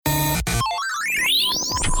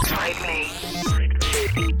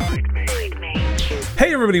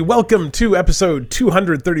Hey everybody, welcome to episode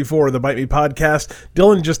 234 of the Bite Me podcast.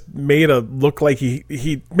 Dylan just made a look like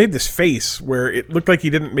he made this face where it looked like he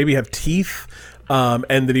didn't maybe have teeth,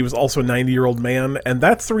 and that he was also a 90-year-old man, and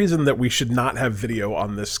that's the reason that we should not have video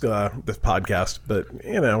on this podcast, but,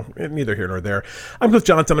 you know, neither here nor there. I'm Cliff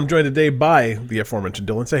Johnson. I'm joined today by the aforementioned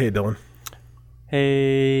Dylan. Say hey, Dylan.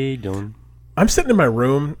 Hey, Dylan. I'm sitting in my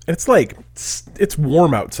room, and it's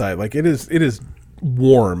warm outside. Like, it is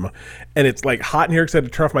warm, and it's like hot in here because I had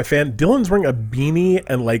to turn off my fan. Dylan's wearing a beanie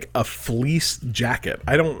and like a fleece jacket.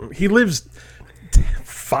 He lives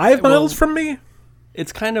 5 miles from me.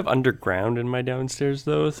 It's kind of underground in my downstairs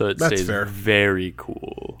though, so it stays fair. very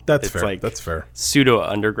cool. That's it's fair. Like that's fair. Pseudo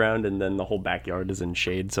underground, and then the whole backyard is in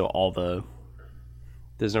shade, so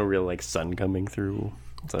there's no real like sun coming through.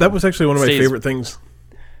 So that was actually one of my favorite things.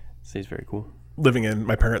 Stays very cool. Living in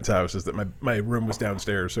my parents' house is that my room was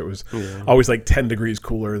downstairs, so it was always like 10 degrees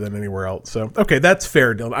cooler than anywhere else. So, okay, that's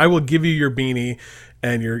fair, Dylan. I will give you your beanie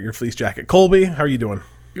and your fleece jacket. Colby, how are you doing?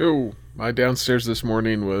 Yo, my downstairs this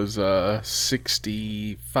morning was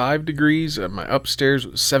 65 degrees, and my upstairs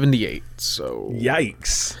was 78. So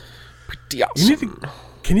yikes! Pretty awesome.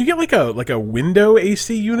 Can you get like a window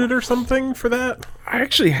AC unit or something for that? I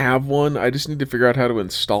actually have one. I just need to figure out how to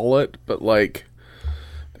install it, but like,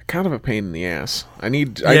 kind of a pain in the ass. I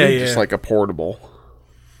need just like a portable.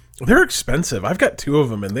 They're expensive. I've got 2 of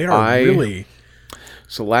them, and they are really.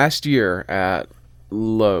 So last year at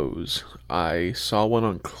Lowe's, I saw one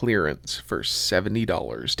on clearance for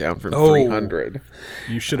 $70, down from $300.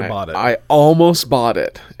 You should have bought it. I almost bought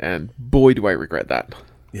it, and boy, do I regret that.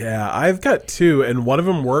 Yeah, I've got 2, and one of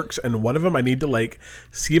them works, and one of them I need to like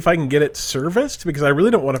see if I can get it serviced, because I really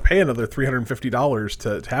don't want to pay another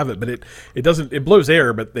 $350 to have it. But it doesn't. It blows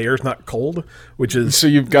air, but the air's not cold, which is so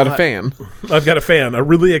you've got a fan. I've got a fan, a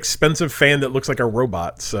really expensive fan that looks like a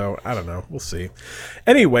robot. So I don't know. We'll see.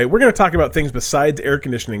 Anyway, we're going to talk about things besides air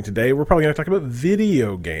conditioning today. We're probably going to talk about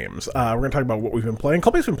video games. We're going to talk about what we've been playing.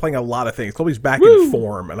 Colby's been playing a lot of things. Colby's back in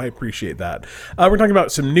form, and I appreciate that. We're talking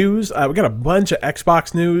about some news. We got a bunch of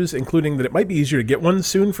Xbox news, including that it might be easier to get one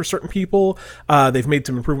soon for certain people. They've made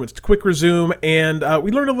some improvements to Quick Resume, and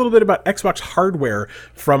we learned a little bit about Xbox hardware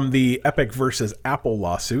from the Epic versus Apple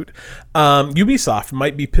lawsuit. Ubisoft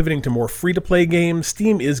might be pivoting to more free-to-play games.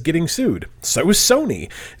 Steam is getting sued. So is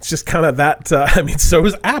Sony. It's just kind of that. So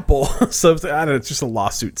is Apple. So I don't know, it's just a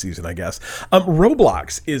lawsuit season, I guess.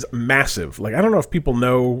 Roblox is massive. Like, I don't know if people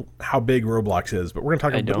know how big Roblox is, but we're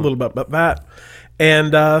going to talk a little bit about that.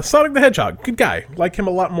 And Sonic the Hedgehog, good guy. Like him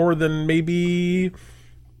a lot more than maybe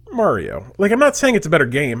Mario. Like, I'm not saying it's a better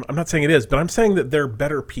game. I'm not saying it is, but I'm saying that they're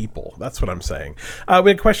better people. That's what I'm saying.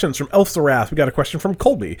 We had questions from Elf's the Wrath. We got a question from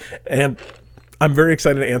Colby. And I'm very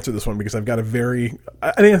excited to answer this one because I've got an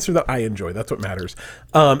answer that I enjoy. That's what matters.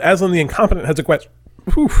 Aslan the Incompetent has a question.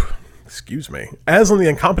 Excuse me. Aslan the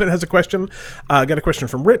Incompetent has a question. Got a question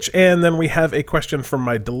from Rich, and then we have a question from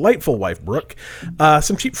my delightful wife, Brooke.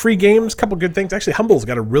 Some cheap free games, couple good things. Actually, Humble's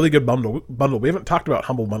got a really good bundle. We haven't talked about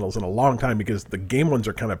Humble bundles in a long time because the game ones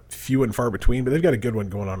are kind of few and far between, but they've got a good one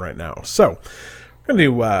going on right now. So, we're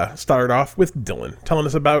going to start off with Dylan telling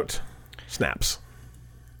us about Snaps.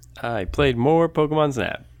 I played more Pokemon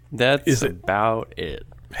Snap. That's about it.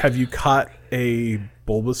 Have you caught a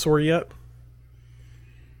Bulbasaur yet?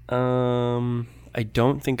 I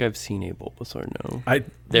don't think I've seen a Bulbasaur, no.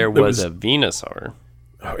 There was a Venusaur.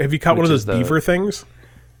 Have you caught one of those beaver things?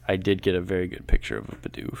 I did get a very good picture of a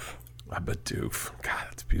Bidoof. A Bidoof. God,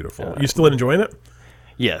 that's beautiful. You still enjoying it?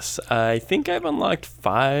 Yes. I think I've unlocked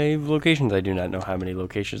 5 locations. I do not know how many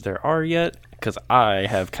locations there are yet, because I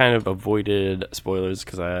have kind of avoided spoilers,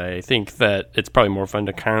 because I think that it's probably more fun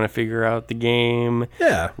to kind of figure out the game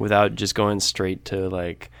without just going straight to,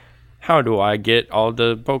 like, how do I get all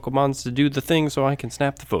the Pokemons to do the thing so I can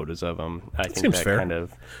snap the photos of them? I think seems that fair. Kind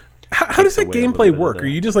of. How does that gameplay work? Are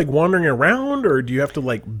you just like wandering around, or do you have to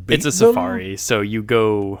like beat It's a safari, so you're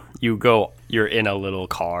in a little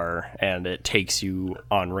car, and it takes you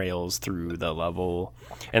on rails through the level.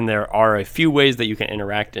 And there are a few ways that you can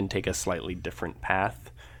interact and take a slightly different path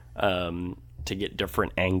to get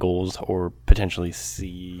different angles or potentially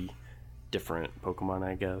see different Pokemon,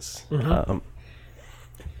 I guess. Mm-hmm.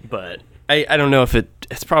 But I don't know if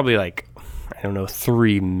it's probably like, I don't know,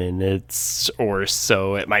 3 minutes or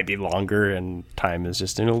so. It might be longer, and time is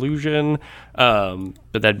just an illusion. But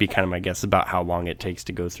that'd be kind of my guess about how long it takes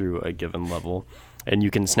to go through a given level. And you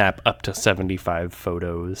can snap up to 75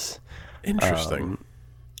 photos. Interesting.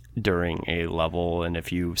 During a level, and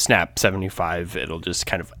if you snap 75, it'll just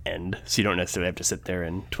kind of end. So you don't necessarily have to sit there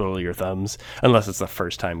and twiddle your thumbs, unless it's the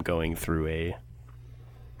first time going through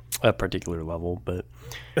a particular level, but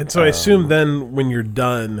And so I assume then when you're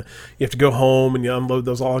done, you have to go home and you unload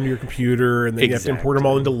those all onto your computer, and then you have to import them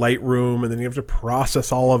all into Lightroom, and then you have to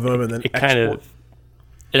process all of them, and then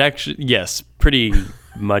it actually, yes, pretty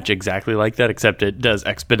much exactly like that, except it does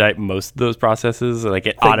expedite most of those processes. Like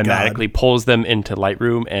it automatically pulls them into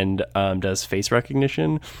Lightroom and does face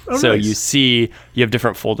recognition. So nice. You have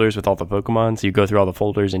different folders with all the Pokemon. So you go through all the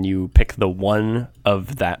folders and you pick the one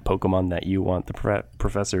of that Pokemon that you want the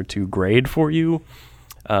professor to grade for you.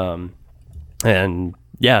 And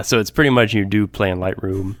yeah, so it's pretty much you do play in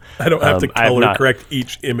Lightroom. I don't have to color correct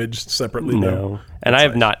each image separately. No. And I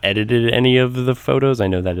have not edited any of the photos. I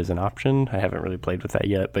know that is an option. I haven't really played with that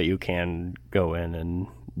yet, but you can go in and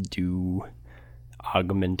do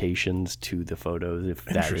augmentations to the photos if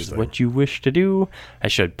that is what you wish to do. I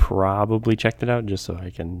should probably check that out just so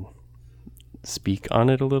I can speak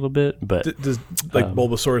on it a little bit. But does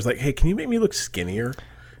Bulbasaur is like, hey, can you make me look skinnier?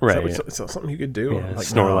 Right. Is that something you could do? Yeah, like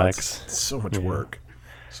Snorlax. It's so much work.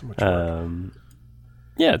 So much work.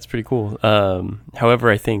 Yeah, it's pretty cool.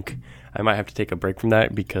 However, I think I might have to take a break from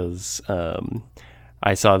that because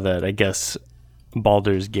I saw that, I guess,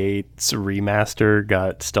 Baldur's Gate's remaster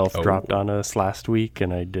got stealth dropped on us last week,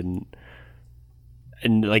 and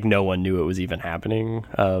no one knew it was even happening.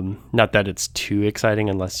 Not that it's too exciting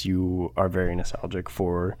unless you are very nostalgic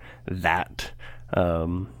for that.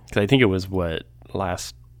 Because I think it was it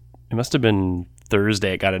must have been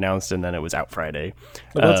Thursday it got announced, and then it was out Friday.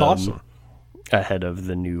 Oh, that's awesome. Ahead of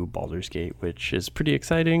the new Baldur's Gate, which is pretty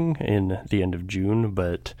exciting in the end of June,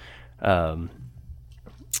 but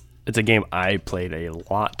it's a game I played a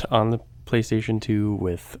lot on the PlayStation 2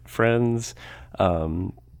 with friends,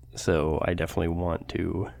 so I definitely want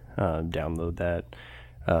to download that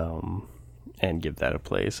and give that a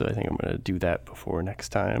play, so I think I'm going to do that before next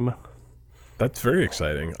time. That's very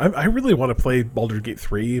exciting. I really want to play Baldur's Gate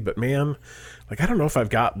 3, but man, I don't know if I've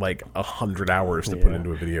got 100 hours to put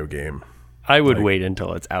into a video game. I would wait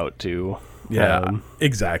until it's out too. Yeah,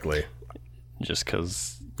 exactly. Just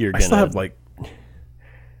because you're I still have I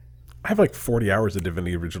have 40 hours of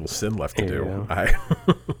Divinity Original Sin left to do.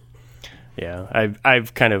 Yeah,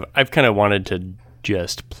 I've kind of wanted to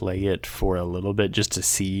just play it for a little bit just to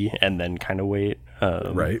see and then kind of wait.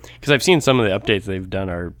 Right. Because I've seen some of the updates they've done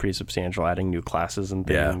are pretty substantial, adding new classes and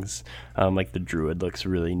things. Like the Druid looks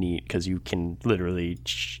really neat because you can literally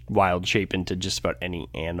wild shape into just about any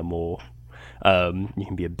animal. You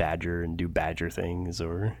can be a badger and do badger things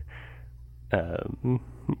or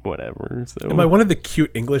whatever. So. Am I one of the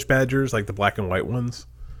cute English badgers, like the black and white ones?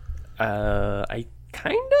 I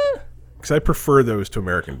kinda. Because I prefer those to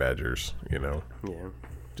American badgers, Yeah.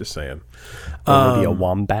 Just saying. Or maybe a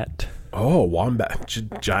wombat. Oh, wombat.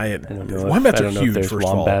 Giant. Wombats are huge, first of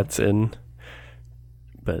all. Wombats in.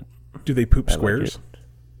 But do they poop squares?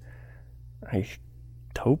 I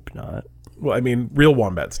hope not. Well, I mean, real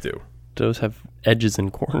wombats do. Those have edges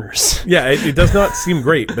and corners. Yeah, it does not seem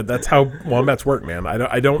great, but that's how wombats work, man.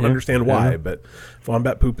 I don't understand why, but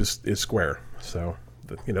wombat poop is square. So,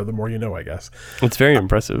 the more you know, I guess. It's very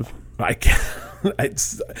impressive. I can't.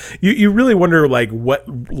 You really wonder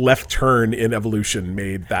what left turn in evolution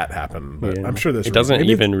made that happen, but I'm sure it doesn't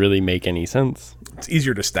even really make any sense. It's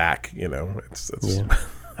easier to stack, It's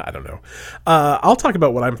I don't know. I'll talk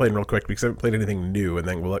about what I'm playing real quick because I haven't played anything new, and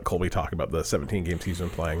then we'll let Colby talk about the 17 games he's been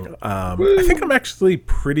playing. I think I'm actually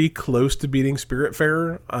pretty close to beating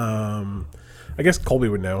Spiritfarer. I guess Colby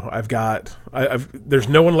would know. There's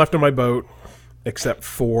no one left on my boat except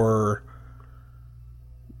for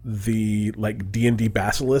the D&D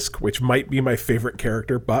Basilisk, which might be my favorite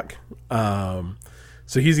character, Buck.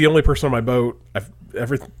 So he's the only person on my boat.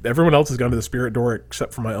 Everyone else has gone to the Spirit Door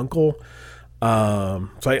except for my uncle. So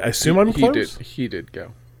I assume I'm close. He did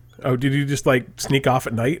go. Oh, did you just sneak off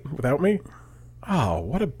at night without me? Oh,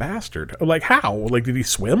 what a bastard! How? Did he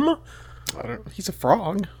swim? I don't know. He's a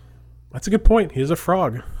frog. That's a good point. He is a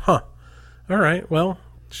frog, huh? All right. Well,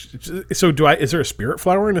 so is there a spirit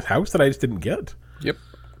flower in his house that I just didn't get? Yep.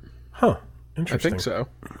 Huh. Interesting. I think so.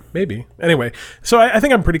 Maybe. Anyway, so I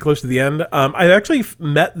think I'm pretty close to the end. I actually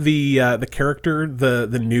met the character,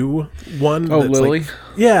 the new one. Oh, Lily?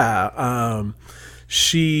 I'm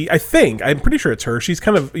pretty sure it's her. She's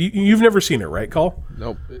kind of, you've never seen her, right, Cole?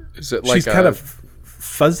 Nope. Is it she's kind of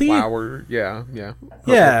fuzzy? Flower, yeah.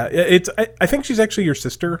 Yeah, I think she's actually your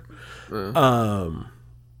sister.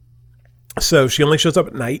 So she only shows up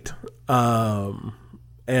at night.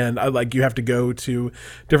 And you have to go to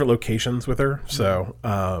different locations with her. So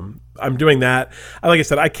I'm doing that. Like I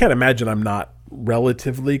said, I can't imagine I'm not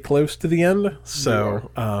relatively close to the end.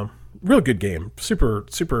 So real good game. Super,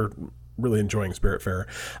 super really enjoying Spiritfarer.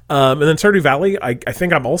 And then Stardew Valley, I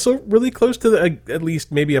think I'm also really close to at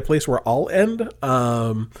least maybe a place where I'll end.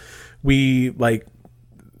 We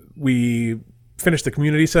finished the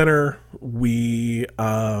community center. We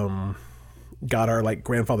got our like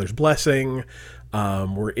grandfather's blessing.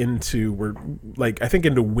 We're I think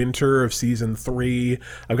into winter of season 3.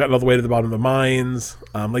 I've gotten all the way to the bottom of the mines.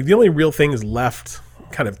 Like the only real things left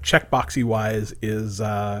kind of checkboxy wise is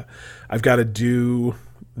I've got to do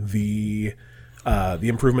the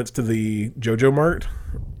improvements to the JoJo Mart,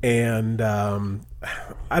 and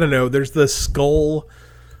I don't know, there's the skull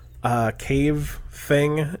cave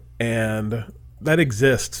thing, and that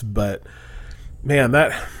exists, but man,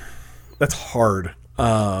 that's hard.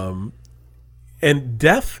 And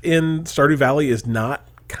death in Stardew Valley is not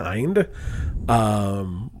kind.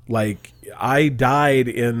 Like I died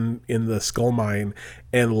in the skull mine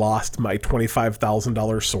and lost my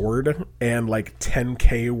 $25,000 sword and like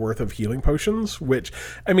 10K worth of healing potions, which,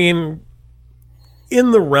 I mean,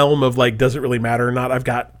 in the realm of like, does it really matter or not? I've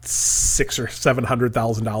got $600,000 or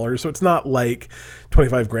 $700,000, so it's not like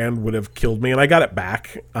 25 grand would have killed me, and I got it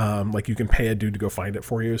back. Like you can pay a dude to go find it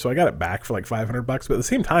for you, so I got it back for like $500. But at the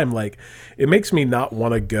same time, like it makes me not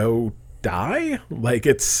want to go die. Like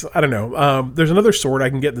it's, I don't know. There's another sword I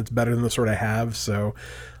can get that's better than the sword I have, so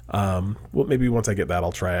well, maybe once I get that,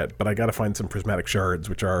 I'll try it. But I got to find some prismatic shards,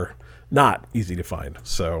 which are not easy to find.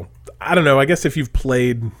 So I don't know. I guess if you've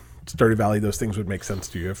played Stardew Valley, those things would make sense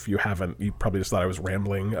to you. If you haven't, you probably just thought I was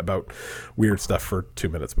rambling about weird stuff for 2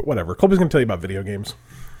 minutes, but whatever. Colby's going to tell you about video games.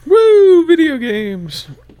 Woo! Video games!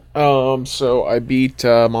 So I beat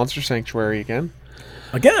Monster Sanctuary again.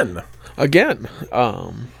 Again?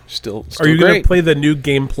 Still Are you going great. to play the new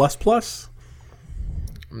Game Plus Plus?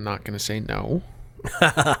 I'm not going to say no.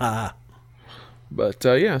 But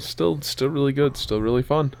yeah, still really good. Still really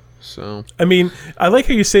fun. So I mean, I like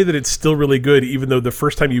how you say that it's still really good, even though the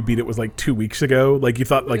first time you beat it was like 2 weeks ago. Like you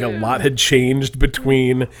thought like a lot had changed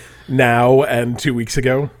between now and 2 weeks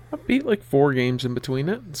ago. I beat like 4 games in between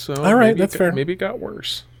it. So all right, that's fair. Maybe it got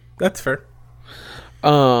worse. That's fair.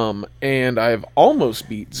 And I've almost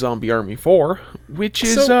beat Zombie Army 4, which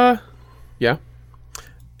is yeah.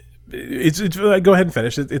 It's go ahead and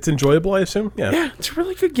finish. It's enjoyable, I assume. Yeah, it's a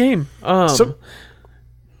really good game. So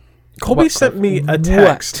Colby sent me a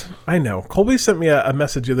text. I know. Colby sent me a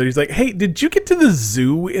message the other day. He's like, hey, did you get to the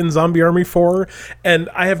zoo in Zombie Army 4? And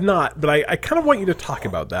I have not, but I kind of want you to talk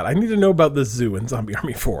about that. I need to know about the zoo in Zombie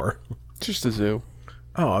Army 4. It's just a zoo.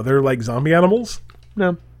 Oh, they're like zombie animals?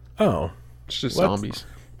 No. Oh. It's just zombies.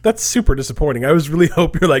 That's super disappointing. I was really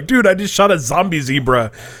hoping you're like, dude, I just shot a zombie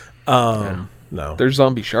zebra. No. There's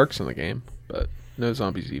zombie sharks in the game, but no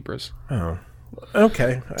zombie zebras. Oh.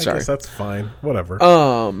 Okay. I Sorry. guess that's fine. Whatever.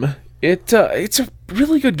 It's a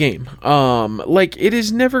really good game. Like it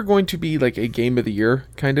is never going to be like a game of the year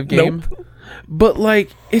kind of game. Nope. But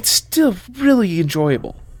like it's still really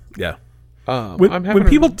enjoyable. Yeah. I'm having when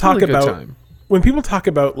people a talk really good about time. when people talk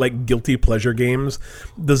about like guilty pleasure games,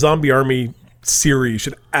 the Zombie Army series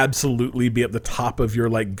should absolutely be at the top of your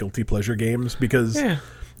like guilty pleasure games, because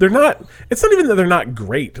they're not, it's not even that they're not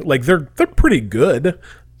great. Like they're pretty good.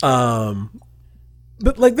 But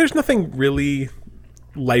like there's nothing really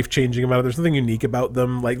life-changing about it. There's nothing unique about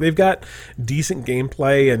them. Like they've got decent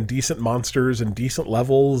gameplay and decent monsters and decent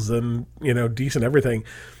levels and, you know, decent everything.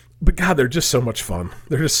 But God, they're just so much fun.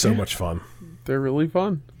 They're just so much fun. They're really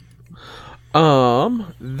fun.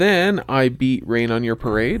 Then I beat Rain on Your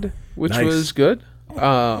Parade, which Nice. was good.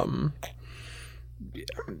 I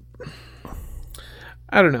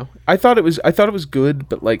don't know. I thought it was good,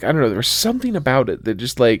 but like I don't know. There was something about it that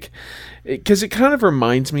just like, because it kind of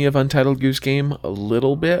reminds me of Untitled Goose Game a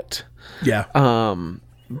little bit. Yeah.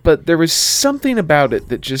 But there was something about it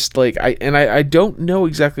that just like I don't know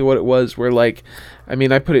exactly what it was. Where like, I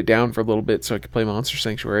mean, I put it down for a little bit so I could play Monster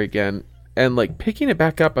Sanctuary again, and like picking it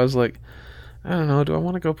back up, I was like, I don't know. Do I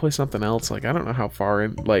want to go play something else? Like I don't know how far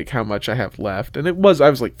in, like how much I have left, and I was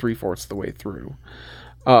like 3/4 the way through.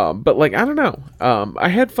 But like I don't know. I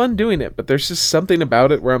had fun doing it, but there's just something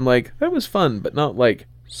about it where I'm like, that was fun, but not like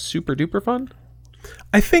super duper fun.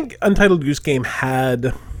 I think Untitled Goose Game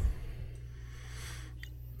had,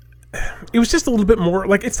 it was just a little bit more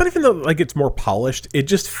like, it's not even that like it's more polished. It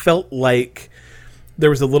just felt like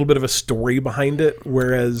there was a little bit of a story behind it,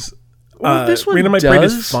 whereas this one Rain on My Parade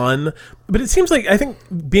is does. fun, but it seems like I think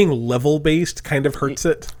being level based kind of hurts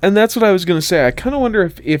it. And that's what I was gonna say. I kind of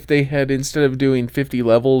wonder if they had, instead of doing 50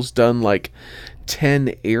 levels, done like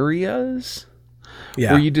 10 areas.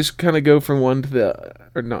 Yeah. where you just kind of go from 1 to the,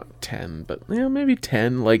 or not 10, but maybe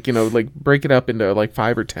 10, like, like break it up into like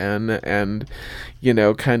 5 or 10 and,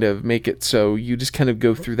 kind of make it so you just kind of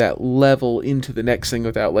go through that level into the next thing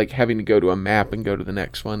without like having to go to a map and go to the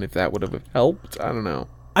next one, if that would have helped. I don't know.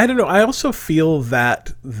 I also feel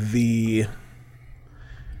that the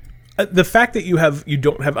fact that you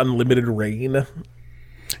don't have unlimited rain.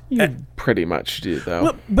 You pretty much do, though.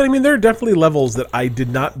 Well, but I mean, there are definitely levels that I did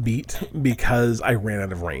not beat because I ran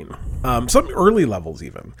out of rain. Some early levels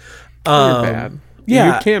even. You're bad.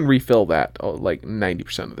 Yeah. You can refill that like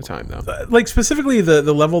 90% of the time, though. Like specifically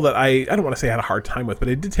the level that I don't want to say I had a hard time with, but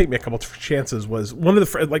it did take me a couple of chances, was one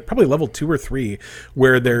of the, like probably level 2 or 3,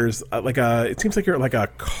 where there's it seems like you're at like a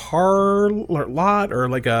car lot or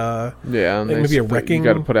like a, yeah, like maybe a wrecking.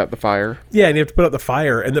 You got to put out the fire. Yeah, and you have to put out the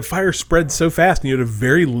fire, and the fire spread so fast, and you had a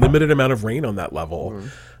very limited amount of rain on that level.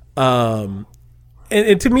 And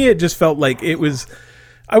to me, it just felt like it was.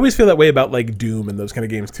 I always feel that way about like Doom and those kind of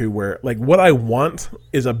games too, where like what I want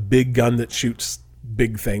is a big gun that shoots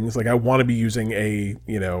big things. Like I want to be using a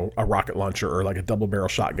rocket launcher or like a double barrel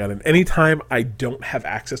shotgun. And anytime I don't have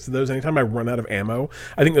access to those, anytime I run out of ammo,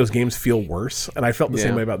 I think those games feel worse. And I felt the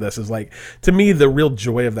same way about this. Is like, to me, the real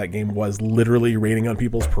joy of that game was literally raining on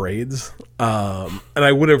people's parades. And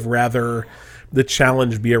I would have rather the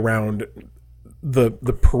challenge be around the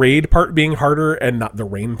parade part being harder and not the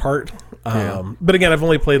rain part. But again, I've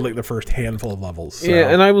only played like the first handful of levels. So. Yeah,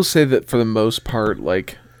 and I will say that for the most part,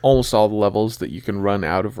 like almost all the levels that you can run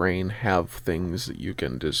out of rain have things that you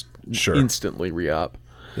can just instantly re-up.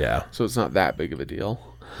 Yeah. So it's not that big of a deal.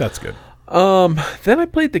 That's good. Then I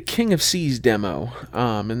played the King of Seas demo.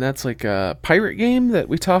 And that's like a pirate game that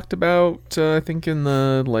we talked about, I think in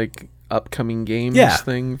the like upcoming games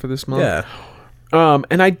thing for this month. Yeah.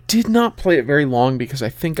 And I did not play it very long because I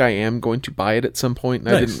think I am going to buy it at some point.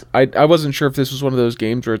 And Nice. I wasn't sure if this was one of those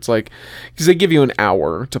games where it's like, because they give you an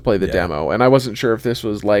hour to play the demo, and I wasn't sure if this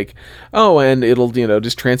was like, oh, and it'll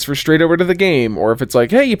just transfer straight over to the game, or if it's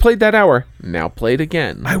like, hey, you played that hour, now play it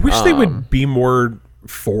again. I wish they would be more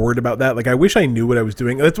forward about that. Like I wish I knew what I was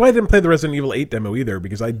doing. That's why I didn't play the Resident Evil 8 demo either,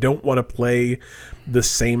 because I don't want to play the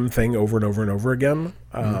same thing over and over and over again.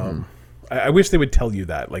 I wish they would tell you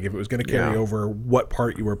that, like if it was going to carry over, what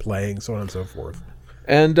part you were playing, so on and so forth.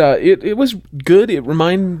 And it was good. It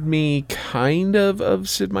reminded me kind of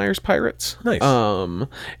Sid Meier's Pirates. Nice.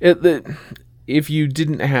 If you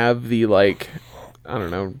didn't have the like, I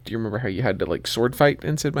don't know, do you remember how you had to like sword fight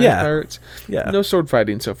in Sid Meier's Pirates? Yeah. No sword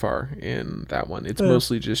fighting so far in that one. It's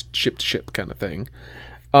mostly just ship to ship kind of thing.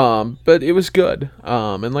 But it was good.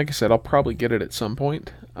 And like I said, I'll probably get it at some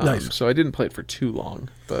point. Nice. So I didn't play it for too long,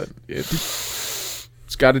 but it's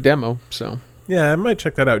got a demo, so. Yeah, I might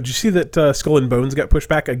check that out. Did you see that Skull and Bones got pushed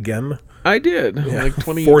back again? I did. Like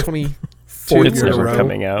 20, Fourth 22 It's year in a never row.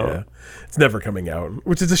 coming out. Yeah. It's never coming out,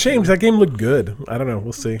 which is a shame. 'Cause that game looked good. I don't know.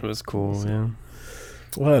 We'll see. It was cool, yeah.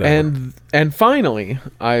 Whatever. And finally,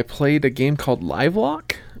 I played a game called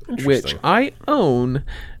Livelock, which I own,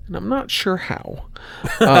 and I'm not sure how.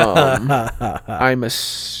 I'm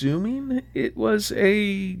assuming it was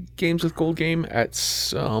a Games with Gold game at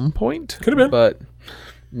some point. Could have been. But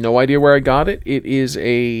no idea where I got it. It is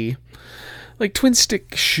a like twin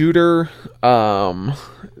stick shooter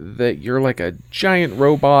that you're like a giant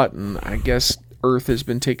robot, and I guess Earth has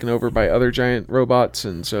been taken over by other giant robots,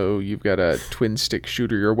 and so you've got a twin stick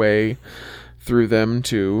shooter your way through them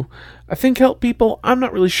to, I think, help people. I'm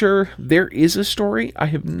not really sure. There is a story. I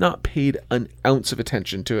have not paid an ounce of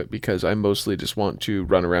attention to it because I mostly just want to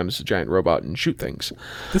run around as a giant robot and shoot things.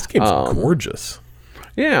 This game's gorgeous.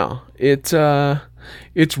 Yeah, it's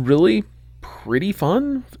really pretty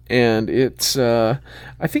fun, and it's I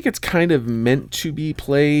think it's kind of meant to be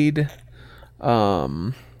played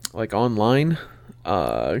like online,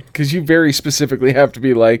 because you very specifically have to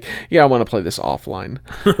be like, yeah, I want to play this offline,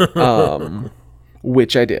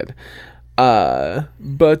 which I did.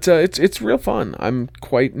 But it's real fun. I'm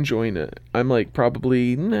quite enjoying it. I'm like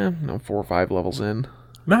probably 4 or 5 levels in.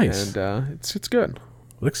 Nice. And it's good.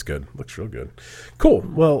 Looks good. Looks real good. Cool.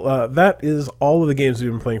 Well, that is all of the games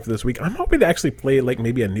we've been playing for this week. I'm hoping to actually play like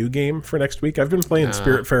maybe a new game for next week. I've been playing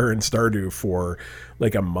Spiritfarer and Stardew for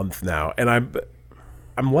like a month now, and I'm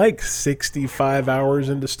like 65 hours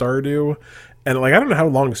into Stardew, and like I don't know how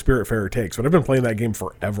long Spiritfarer takes, but I've been playing that game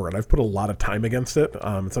forever, and I've put a lot of time against it.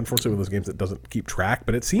 It's unfortunately one of those games that doesn't keep track,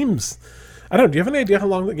 but it seems, I don't know, do you have any idea how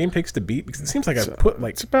long that game takes to beat? Because it seems like I've put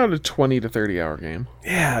like... It's about a 20 to 30 hour game.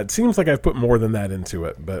 Yeah, it seems like I've put more than that into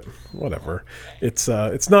it, but whatever. It's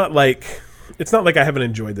not like it's not like I haven't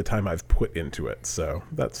enjoyed the time I've put into it. So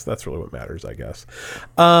that's really what matters, I guess.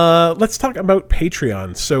 Let's talk about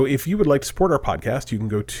Patreon. So if you would like to support our podcast, you can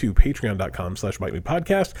go to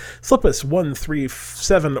patreon.com/BiteMePodcast. Slip us $1, $3,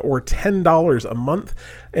 $7, or $10 a month,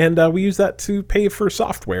 and we use that to pay for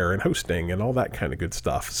software and hosting and all that kind of good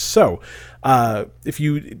stuff. So if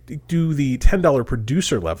you do the $10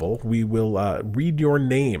 producer level, we will read your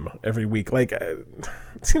name every week. Like, it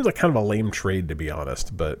seems like kind of a lame trade, to be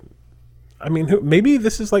honest, but I mean, maybe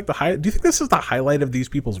this is like the high. Do you think this is the highlight of these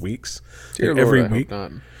people's weeks? Dear Like, every Lord, I week?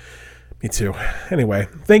 hope not. Me too. Anyway,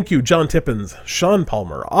 thank you, John Tippins, Sean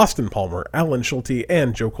Palmer, Austin Palmer, Alan Schulte,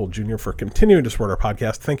 and Joe Cole Jr. for continuing to support our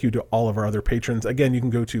podcast. Thank you to all of our other patrons. Again, you can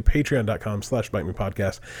go to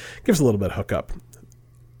patreon.com/BiteMePodcast. Give us a little bit of hookup.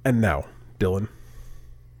 And now, Dylan.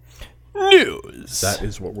 News. That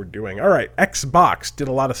is what we're doing. All right, Xbox did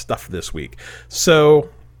a lot of stuff this week. So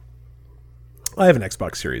I have an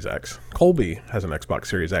Xbox Series X. Colby has an Xbox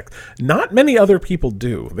Series X. Not many other people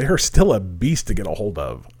do. They are still a beast to get a hold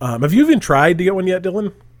of. Have you even tried to get one yet,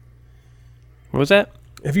 Dylan? What was that?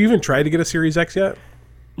 Have you even tried to get a Series X yet?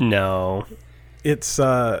 No. It's,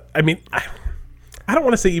 I mean, I don't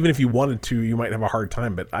want to say even if you wanted to, you might have a hard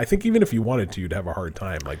time, but I think even if you wanted to, you'd have a hard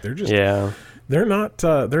time. Like, they're just, Yeah. they're not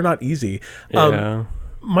easy. Yeah.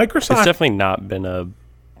 Microsoft. It's definitely not been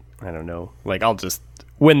I don't know. Like, I'll just,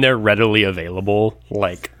 when they're readily available,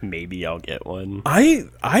 like, maybe I'll get one.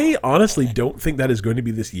 I honestly don't think that is going to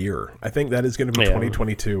be this year. I think that is going to be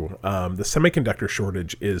 2022. The semiconductor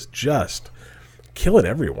shortage is just killing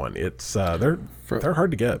everyone. It's they're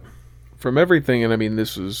hard to get. From everything, and I mean,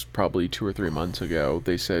 this was probably 2 or 3 months ago,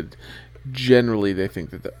 they said generally they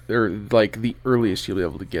think that they're like the earliest you'll be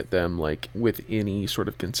able to get them, like with any sort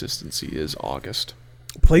of consistency, is August.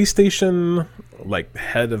 PlayStation, like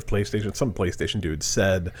head of PlayStation, some PlayStation dude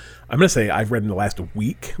said, I'm going to say I've read in the last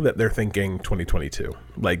week that they're thinking 2022.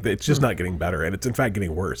 Like, it's just not getting better, and it's in fact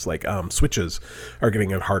getting worse. Like, Switches are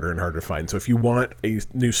getting harder and harder to find. So if you want a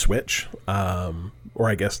new Switch, or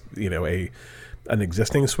I guess, you know, an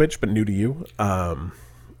existing Switch but new to you,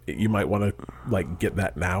 you might want to like get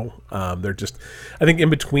that now. They're just, I think, in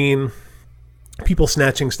between people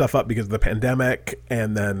snatching stuff up because of the pandemic,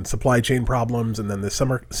 and then supply chain problems, and then the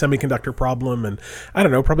semiconductor problem, and I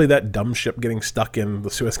don't know, probably that dumb ship getting stuck in the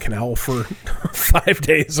Suez Canal for 5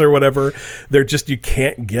 days or whatever. They're just, you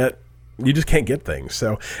just can't get things.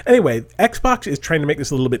 So anyway, Xbox is trying to make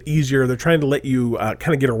this a little bit easier. They're trying to let you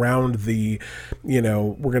kind of get around the, you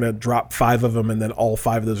know, we're going to drop 5 of them and then all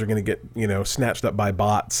 5 of those are going to get, you know, snatched up by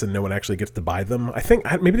bots and no one actually gets to buy them. I think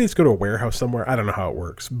maybe they just go to a warehouse somewhere. I don't know how it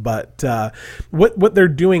works. But what they're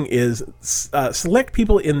doing is select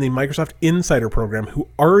people in the Microsoft Insider program who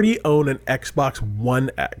already own an Xbox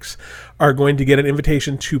One X are going to get an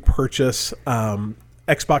invitation to purchase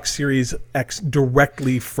Xbox Series X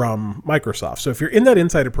directly from Microsoft. So if you're in that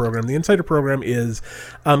Insider program, the Insider program is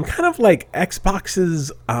kind of like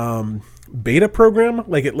Xbox's beta program.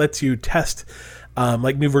 Like, it lets you test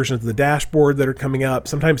like new versions of the dashboard that are coming up.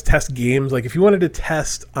 Sometimes test games. Like if you wanted to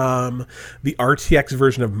test the RTX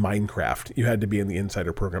version of Minecraft, you had to be in the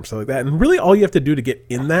Insider program, stuff like that. And really all you have to do to get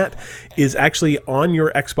in that is actually on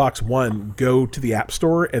your Xbox One, go to the App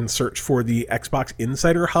Store and search for the Xbox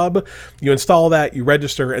Insider Hub. You install that, you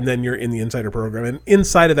register, and then you're in the Insider program. And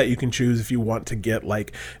inside of that, you can choose if you want to get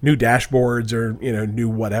like new dashboards or, you know, new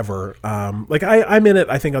whatever. Like I'm in it,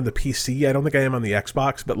 I think, on the PC. I don't think I am on the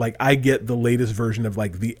Xbox, but like I get the latest version of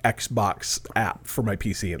like the Xbox app for my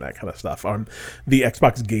PC and that kind of stuff on the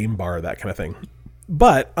Xbox Game Bar, that kind of thing.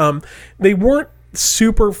 But they weren't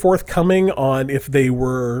super forthcoming on if they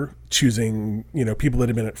were choosing, you know, people that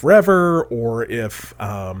have been in it forever or if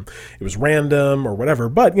it was random or whatever.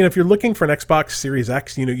 But, you know, if you're looking for an Xbox Series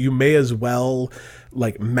X, you know, you may as well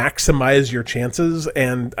like maximize your chances.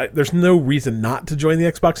 And there's no reason not to join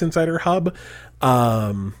the Xbox Insider Hub.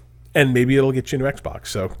 And maybe it'll get you into Xbox.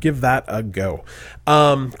 So give that a go.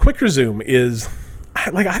 Quick Resume is,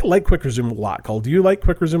 I like Quick Resume a lot. Cole, do you like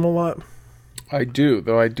Quick Resume a lot? I do,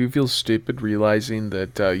 though I do feel stupid realizing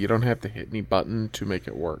that you don't have to hit any button to make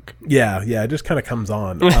it work. Yeah, it just kind of comes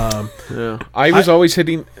on. Yeah, I was always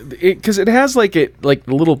hitting it because it has like the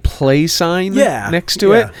little play sign next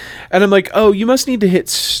to it, and I'm like, oh, you must need to hit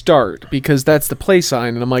start because that's the play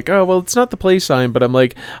sign, and I'm like, oh, well, it's not the play sign, but I'm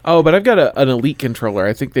like, oh, but I've got an Elite controller.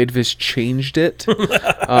 I think they've just changed it.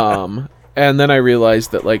 And then I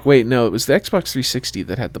realized that, like, wait, no, it was the Xbox 360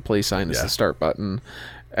 that had the play sign as the start button.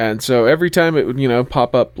 And so every time it would, you know,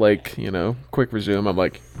 pop up like, you know, Quick Resume, I'm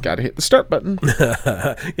like, gotta hit the start button.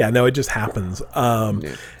 Yeah, no, it just happens.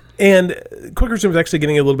 And Quick Resume is actually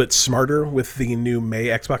getting a little bit smarter with the new May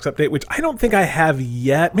Xbox update, which I don't think I have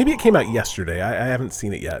yet. Maybe it came out yesterday. I haven't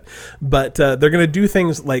seen it yet. But they're going to do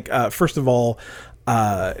things like, first of all,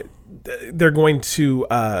 they're going to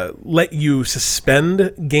let you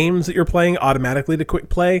suspend games that you're playing automatically to quick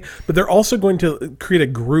play, but they're also going to create a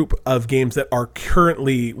group of games that are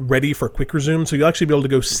currently ready for quick resume. So you'll actually be able to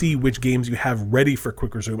go see which games you have ready for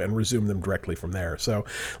quick resume and resume them directly from there. So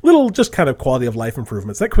little just kind of quality of life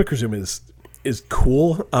improvements. That quick resume is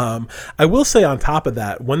cool. I will say on top of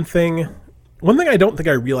that, one thing I don't think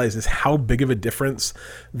I realized is how big of a difference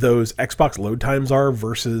those Xbox load times are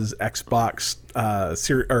versus Xbox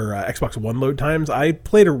Xbox One load times. I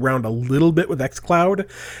played around a little bit with xCloud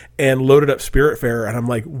and loaded up Spiritfarer, and I'm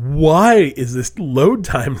like, why is this load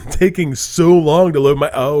time taking so long to load my?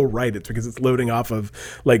 Oh, right, it's because it's loading off of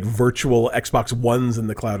like virtual Xbox Ones in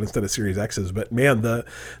the cloud instead of Series X's. But man, the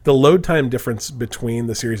load time difference between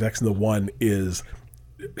the Series X and the One is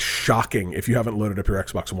shocking if you haven't loaded up your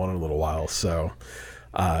Xbox One in a little while. So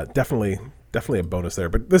definitely a bonus there.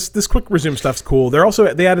 But this quick resume stuff's cool.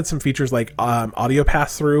 They added some features like audio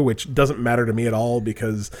pass through, which doesn't matter to me at all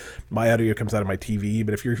because my audio comes out of my TV.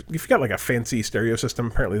 But if you got like a fancy stereo system,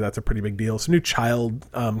 apparently that's a pretty big deal. Some new child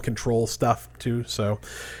control stuff too. So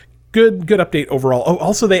good update overall. Oh,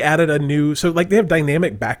 also they added a new, so like they have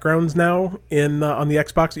dynamic backgrounds now in on the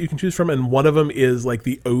Xbox that you can choose from, and one of them is like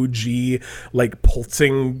the OG like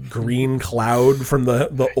pulsing green cloud from the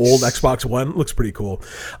old Xbox One. Looks pretty cool.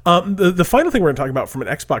 The final thing we're going to talk about from an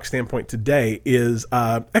Xbox standpoint today is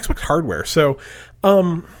Xbox hardware. So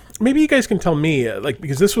maybe you guys can tell me, like,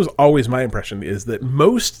 because this was always my impression, is that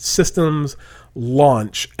most systems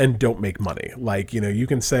launch and don't make money. Like, you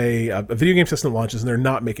can say a video game system launches and they're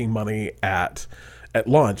not making money at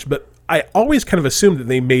launch, but I always kind of assumed that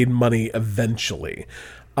they made money eventually.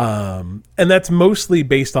 And that's mostly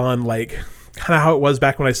based on like kind of how it was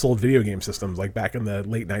back when I sold video game systems, like back in the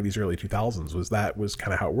late 90s, early 2000s, was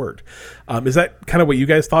kind of how it worked. Is that kind of what you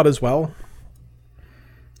guys thought as well?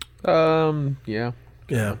 Yeah.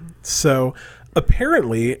 Yeah. So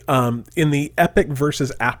apparently, in the Epic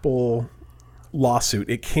versus Apple lawsuit,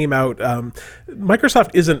 it came out,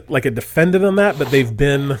 Microsoft isn't like a defendant on that, but they've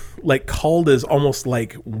been like called as almost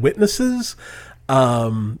like witnesses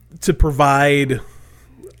to provide,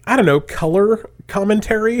 I don't know, color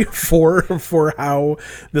commentary for how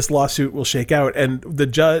this lawsuit will shake out. And the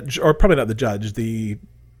judge, or probably not the judge, the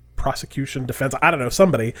prosecution defense, I don't know,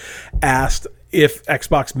 somebody asked if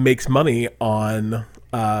Xbox makes money on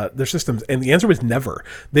their systems, and the answer was never.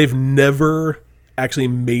 They've never actually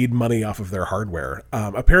made money off of their hardware.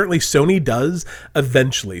 Apparently Sony does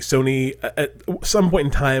eventually. Sony at some point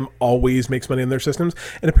in time always makes money on their systems,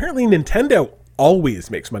 and apparently Nintendo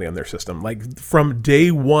always makes money on their system. Like from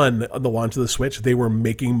day one of the launch of the Switch, they were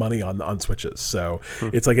making money on Switches. So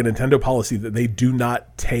it's like a Nintendo policy that they do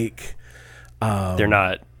not take. They're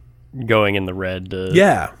not going in the red.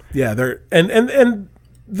 Yeah. They're and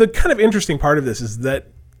the kind of interesting part of this is that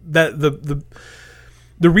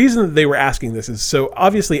the reason that they were asking this is, so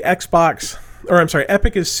obviously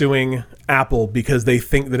Epic is suing Apple because they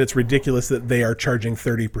think that it's ridiculous that they are charging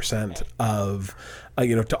 30% of,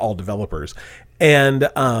 to all developers. And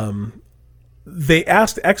they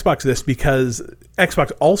asked Xbox this because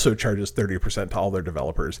Xbox also charges 30% to all their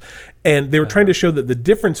developers. And they were trying to show that the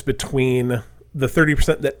difference between the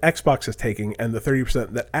 30% that Xbox is taking and the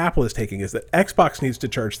 30% that Apple is taking is that Xbox needs to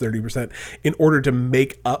charge 30% in order to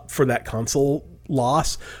make up for that console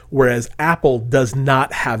loss, whereas Apple does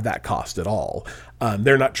not have that cost at all.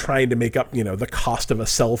 They're not trying to make up, the cost of a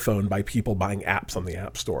cell phone by people buying apps on the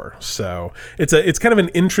App Store. So it's kind of an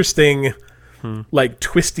interesting like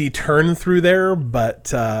twisty turn through there,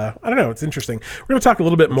 but I don't know, it's interesting. We're going to talk a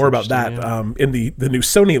little bit more about that in the new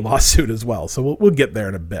Sony lawsuit as well, so we'll get there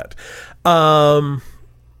in a bit.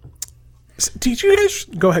 Did you guys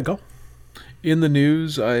go? In the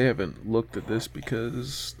news, I haven't looked at this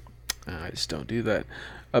because I just don't do that,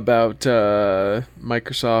 about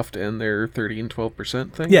Microsoft and their 30 and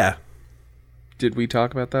 12% thing. Yeah. Did we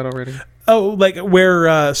talk about that already? Oh, like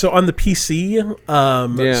where, so on the PC,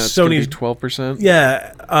 Sony's 12%.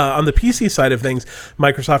 Yeah. On the PC side of things,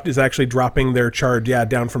 Microsoft is actually dropping their charge,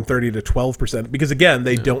 down from 30 to 12%, because again,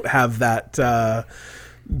 they don't have that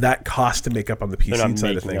cost to make up on the PC They're not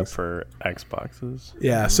side of making up things for Xboxes.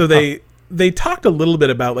 Yeah. So they they talked a little bit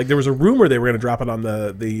about, like, there was a rumor they were going to drop it on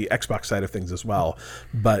the Xbox side of things as well,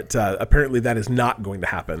 but apparently that is not going to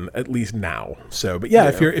happen, at least now. So, but yeah,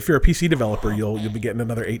 if you're a PC developer, you'll be getting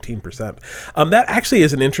another 18%. That actually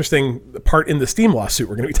is an interesting part in the Steam lawsuit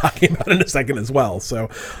we're going to be talking about in a second as well. So,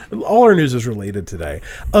 all our news is related today.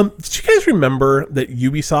 Did you guys remember that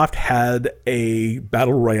Ubisoft had a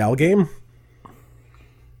Battle Royale game?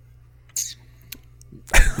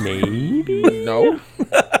 Maybe. No.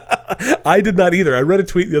 I did not either. I read a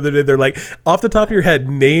tweet the other day. They're like, off the top of your head,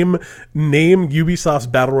 name Ubisoft's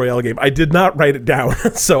Battle Royale game. I did not write it down,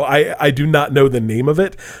 so I do not know the name of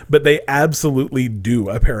it, but they absolutely do,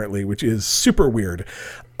 apparently, which is super weird.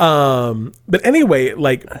 But anyway,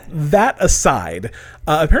 like, that aside,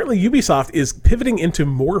 apparently Ubisoft is pivoting into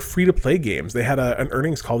more free-to-play games. They had an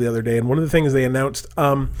earnings call the other day, and one of the things they announced,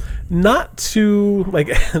 not to, like,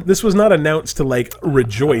 this was not announced to, like,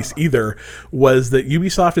 rejoice either, was that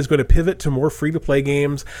Ubisoft is going to pivot to more free-to-play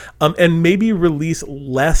games, and maybe release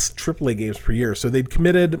less AAA games per year. So they'd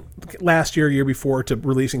committed last year before, to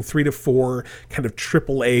releasing 3 to 4 kind of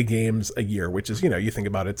AAA games a year, which is, you think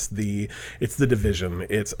about it, it's the Division,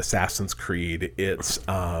 it's Assassin's Creed, it's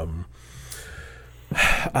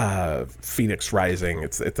Phoenix Rising,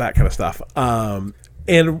 it's that kind of stuff.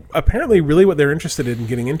 And apparently really what they're interested in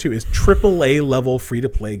getting into is AAA level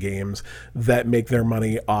free-to-play games that make their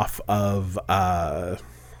money off of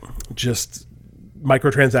just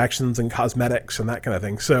microtransactions and cosmetics and that kind of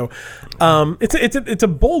thing. So it's a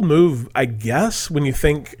bold move, I guess, when you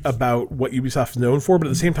think about what Ubisoft is known for, but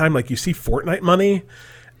at the same time, like, you see Fortnite money,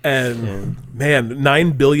 and man,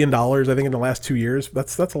 $9 billion, I think, in the last 2 years.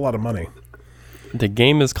 That's a lot of money. The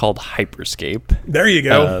game is called Hyperscape. There you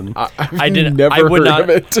go. I've never heard of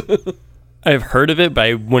it. I've heard of it, but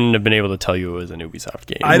I wouldn't have been able to tell you it was an Ubisoft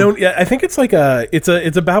game. I think it's like it's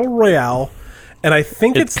a battle royale, and I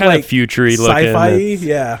think it's kind like of futury sci-fi. looking.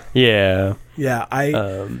 Yeah.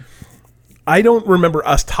 I don't remember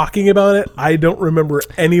us talking about it. I don't remember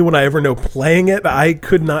anyone I ever know playing it. I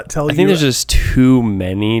could not tell you. I think there's just too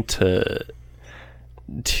many to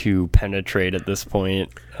penetrate at this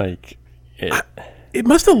point. Like, it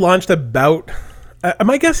must have launched about.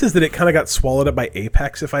 My guess is that it kind of got swallowed up by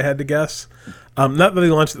Apex, if I had to guess. Not that they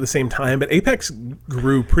launched at the same time, but Apex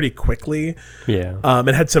grew pretty quickly. Yeah. And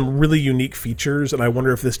had some really unique features, and I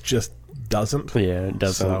wonder if this just doesn't. Yeah, it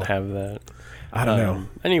doesn't have that. I don't know.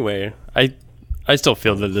 Anyway, I still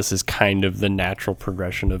feel that this is kind of the natural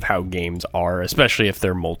progression of how games are, especially if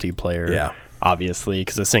they're multiplayer. Yeah. Obviously,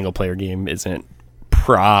 because a single-player game isn't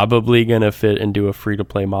probably going to fit into a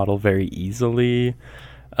free-to-play model very easily.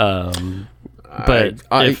 But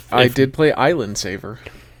I did play Island Saver.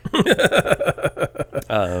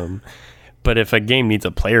 But if a game needs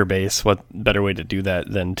a player base, what better way to do that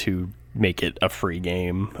than to make it a free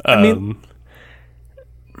game? I mean,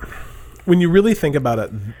 when you really think about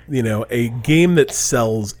it, a game that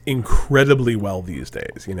sells incredibly well these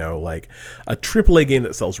days, like a AAA game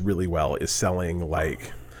that sells really well is selling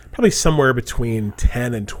like probably somewhere between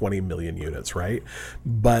 10 and 20 million units, right?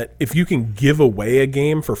 But if you can give away a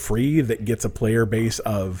game for free that gets a player base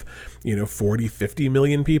of, 40, 50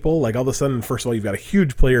 million people, like, all of a sudden, first of all, you've got a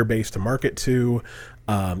huge player base to market to.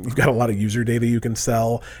 You've got a lot of user data you can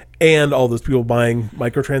sell, and all those people buying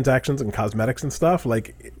microtransactions and cosmetics and stuff.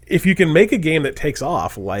 Like, if you can make a game that takes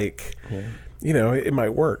off, like, it might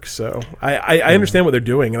work. So I understand what they're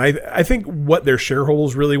doing. And I think what their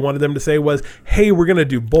shareholders really wanted them to say was, hey, we're going to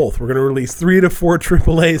do both. We're going to release 3 to 4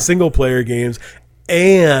 AAA single player games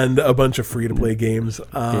and a bunch of free to play games.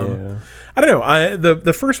 I don't know.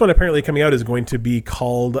 The first one apparently coming out is going to be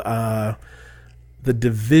called The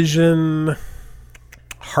Division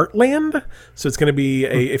Heartland. So it's going to be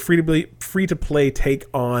a free to play take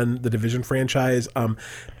on the Division franchise.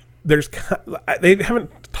 They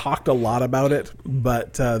haven't talked a lot about it,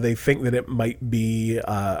 but they think that it might be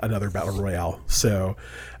another battle royale. So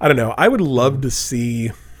I don't know. I would love to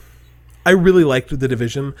see. I really liked the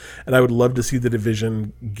Division, and I would love to see the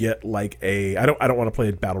Division get like I don't want to play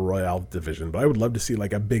a battle royale Division, but I would love to see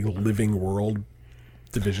like a big living world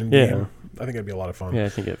Division game. I think it'd be a lot of fun. Yeah, I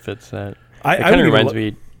think it fits that. It kind of reminds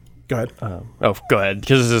me. Go ahead. Go ahead,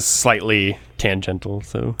 because this is slightly tangential.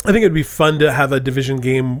 So I think it'd be fun to have a Division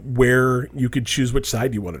game where you could choose which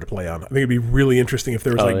side you wanted to play on. I think it'd be really interesting if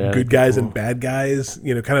there was good guys and bad guys.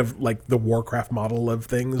 Kind of like the Warcraft model of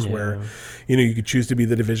things, where you could choose to be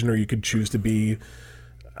the Division or you could choose to be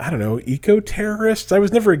I don't know, eco-terrorists. I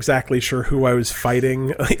was never exactly sure who I was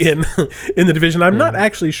fighting in the division. I'm not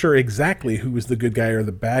actually sure exactly who was the good guy or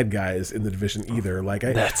the bad guys in the division either. Like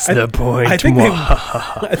That's the point. I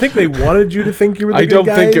think they wanted you to think you were the I good don't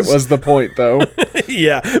guys. think it was the point, though.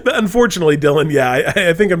 Yeah, but unfortunately, Dylan,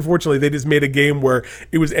 I think unfortunately they just made a game where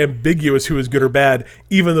it was ambiguous who was good or bad,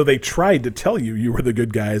 even though they tried to tell you were the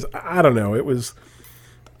good guys. I don't know. It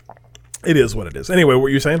is what it is. Anyway, what were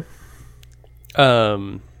you saying?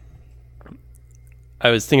 I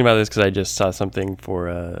was thinking about this because I just saw something for.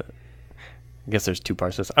 I guess there's two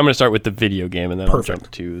parts to this. I'm going to start with the video game, and then I'll jump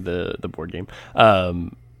to the board game.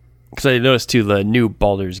 Because I noticed too, the new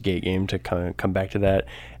Baldur's Gate game, to come back to that,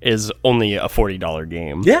 is only a $40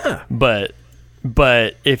 game. Yeah, but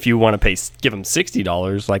if you want to give them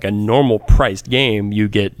 $60, like a normal priced game, you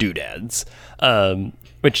get doodads,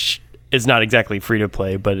 which is not exactly free to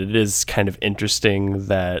play, but it is kind of interesting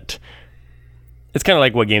that. It's kind of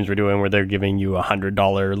like what games were doing, where they're giving you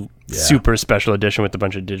 $100 super special edition with a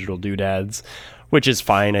bunch of digital doodads, which is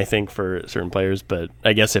fine, I think, for certain players. But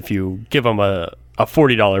I guess if you give them a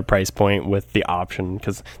 $40 price point with the option,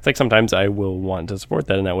 because it's like sometimes I will want to support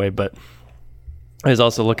that in that way. But I was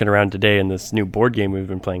also looking around today, and this new board game we've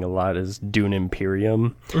been playing a lot is Dune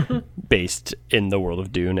Imperium, based in the world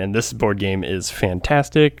of Dune. And this board game is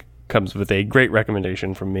fantastic, comes with a great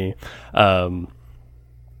recommendation from me.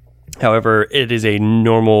 However, it is a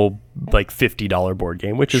normal, like, $50 board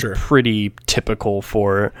game, which is pretty typical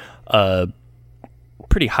for a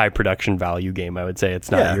pretty high production value game, I would say. It's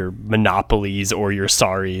not your Monopolies or your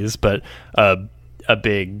Saris, but a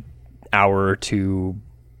big hour or two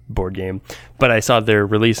board game. But I saw they're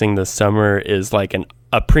releasing this summer is like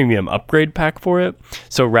a premium upgrade pack for it.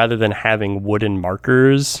 So rather than having wooden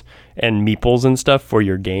markers and meeples and stuff for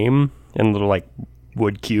your game and little, like,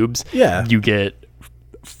 wood cubes, you get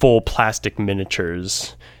full plastic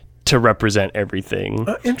miniatures to represent everything,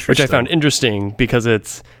 which I found interesting because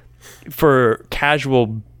it's for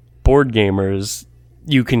casual board gamers.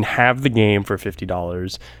 You can have the game for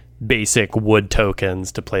 $50, basic wood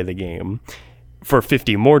tokens to play the game. For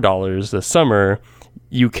 $50 more this summer,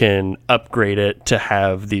 you can upgrade it to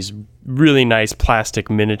have these really nice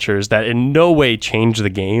plastic miniatures that in no way change the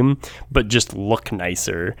game, but just look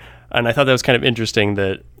nicer. And I thought that was kind of interesting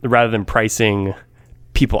that rather than pricing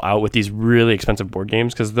people out with these really expensive board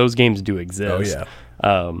games, because those games do exist.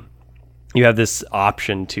 You have this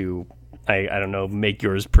option to, I don't know, make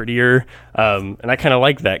yours prettier. And I kind of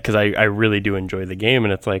like that because I really do enjoy the game.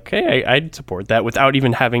 And it's like, hey, I'd support that without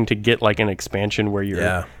even having to get like an expansion where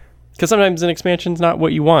you're... Because sometimes an expansion's not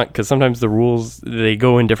what you want, because sometimes the rules, they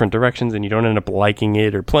go in different directions and you don't end up liking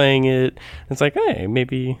it or playing it. It's like, hey,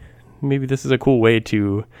 maybe this is a cool way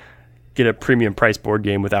to get a premium price board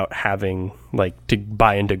game without having like to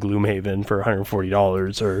buy into Gloomhaven for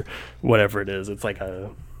 $140 or whatever it is. It's like a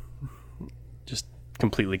just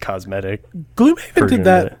completely cosmetic. Gloomhaven did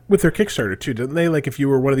that with their Kickstarter too, didn't they? Like if you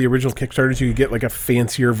were one of the original Kickstarters, you could get like a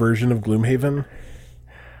fancier version of Gloomhaven.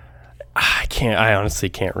 I honestly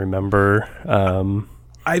can't remember.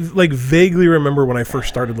 I like vaguely remember when I first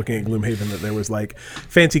started looking at Gloomhaven that there was like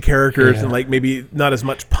fancy characters and like maybe not as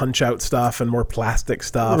much punch out stuff and more plastic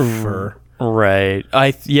stuff. Right.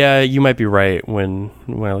 You might be right when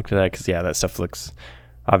I looked at that, because that stuff looks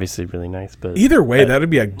obviously really nice. But either way, that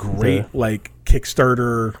would be a great like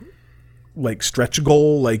Kickstarter like stretch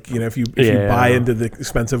goal. Like, you know, if you buy into the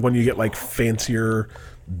expensive one, you get like fancier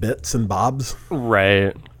bits and bobs.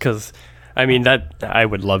 Right. Because I mean that I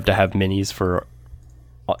would love to have minis for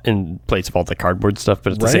in place of all the cardboard stuff,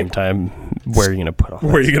 but at the same time, where are you going to put all that?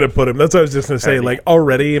 Where are you going to put them? That's what I was just going to say. Like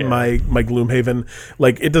already my Gloomhaven,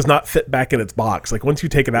 like it does not fit back in its box. Like once you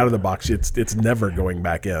take it out of the box, it's never going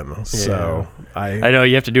back in. So I know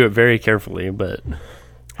you have to do it very carefully, but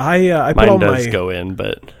I put mine all does go in,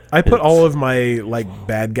 but I put all of my like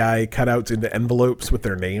bad guy cutouts into envelopes with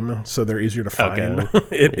their name, so they're easier to find. Okay.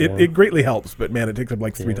 It greatly helps, but man, it takes up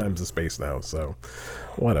like 3 times the space now. So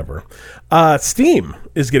whatever. Steam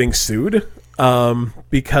is getting sued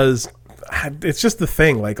because it's just the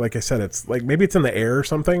thing. Like I said, it's like maybe it's in the air or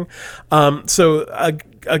something. So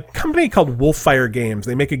a company called Wolfire Games,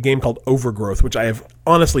 they make a game called Overgrowth, which I have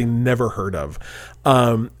honestly never heard of,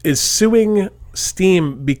 is suing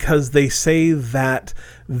Steam because they say that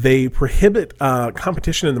they prohibit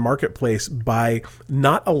competition in the marketplace by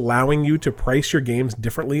not allowing you to price your games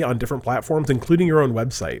differently on different platforms, including your own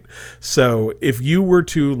website. So if you were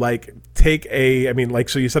to like take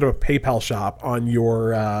so you set up a PayPal shop on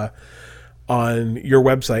your on your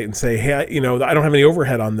website and say, hey, I don't have any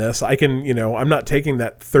overhead on this. I can, I'm not taking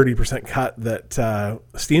that 30% cut that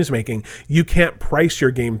Steam's making. You can't price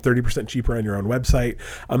your game 30% cheaper on your own website.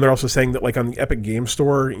 They're also saying that like on the Epic Game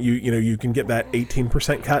Store, you can get that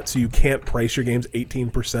 18% cut, so you can't price your games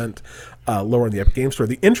 18% lower on the Epic Game Store.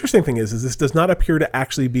 The interesting thing is this does not appear to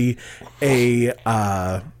actually be a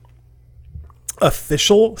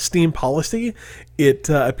official Steam policy. It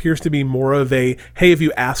appears to be more of a, hey, if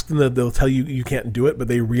you ask them, they'll tell you you can't do it, but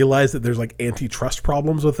they realize that there's like antitrust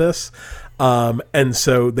problems with this. And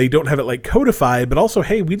so they don't have it like codified, but also,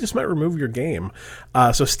 hey, we just might remove your game.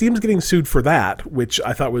 So Steam's getting sued for that, which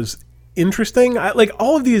I thought was interesting. Like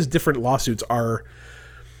all of these different lawsuits are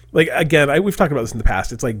like, again, we've talked about this in the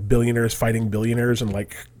past. It's like billionaires fighting billionaires, and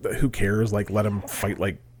like, who cares? Like, let them fight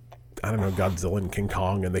like, I don't know, Godzilla and King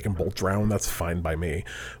Kong, and they can both drown. That's fine by me.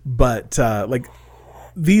 But like,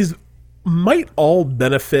 these might all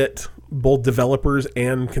benefit both developers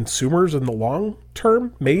and consumers in the long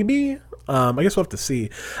term, maybe. I guess we'll have to see.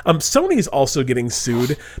 Sony's also getting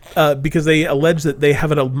sued because they allege that they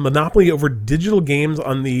have a monopoly over digital games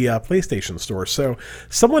on the PlayStation Store. So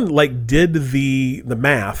someone like did the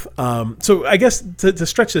math. So I guess to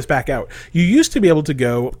stretch this back out, you used to be able to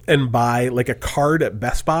go and buy like a card at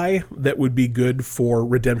Best Buy that would be good for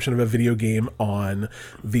redemption of a video game on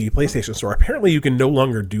the PlayStation Store. Apparently, you can no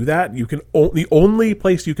longer do that. You can the only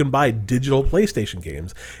place you can buy digital PlayStation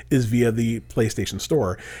games is via the PlayStation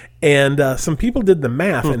Store. And some people did the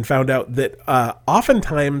math and found out that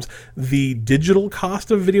oftentimes the digital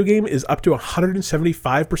cost of a video game is up to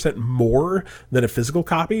 175% more than a physical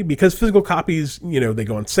copy, because physical copies, they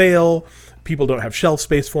go on sale. People don't have shelf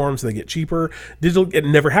space for them, so they get cheaper. Digital, it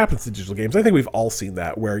never happens to digital games. I think we've all seen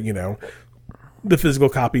that, where, the physical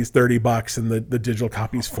copy is $30 and the digital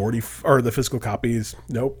copy is 40, or the physical copies,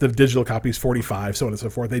 nope, the digital copy is 45, so on and so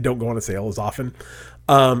forth. They don't go on a sale as often.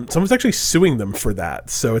 Someone's actually suing them for that.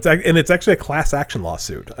 So it's actually a class action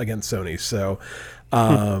lawsuit against Sony. So,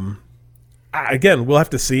 again, we'll have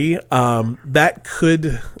to see. That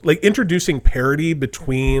could, like, introducing parity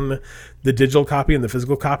between the digital copy and the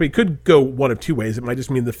physical copy could go one of two ways. It might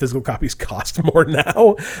just mean the physical copies cost more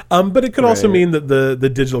now, but it could also mean that the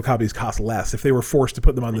digital copies cost less if they were forced to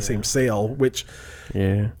put them on the same sale, which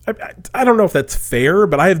I don't know if that's fair,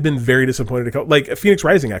 but I have been very disappointed. Like Phoenix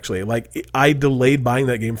Rising, actually, like I delayed buying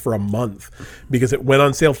that game for a month because it went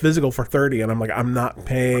on sale physical for $30, and I'm like, I'm not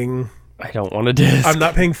paying... I don't want a disc. I'm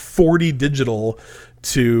not paying $40 digital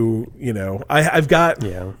to, I've got,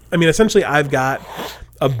 essentially I've got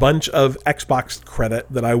a bunch of Xbox credit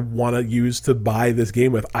that I want to use to buy this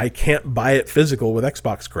game with. I can't buy it physical with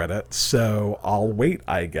Xbox credit, so I'll wait,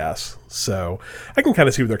 I guess. So I can kind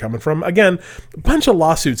of see where they're coming from. Again, a bunch of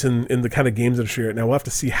lawsuits in the kind of games industry right now. We'll have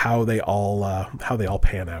to see how they all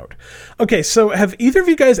pan out. Okay, so have either of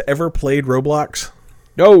you guys ever played Roblox?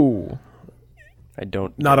 No. I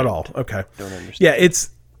don't. Not at all. Okay. Don't understand. Yeah,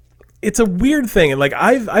 it's a weird thing, and like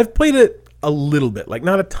I've played it a little bit, like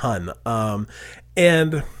not a ton.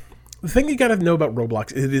 And the thing you gotta know about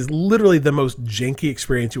Roblox is it is literally the most janky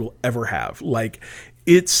experience you will ever have. Like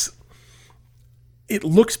it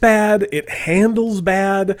looks bad, it handles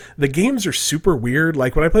bad. The games are super weird.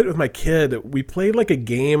 Like when I played it with my kid, we played like a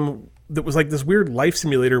game that was like this weird life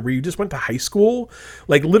simulator where you just went to high school.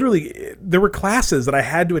 Like literally there were classes that I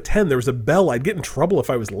had to attend. There was a bell. I'd get in trouble if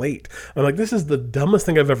I was late. I'm like, this is the dumbest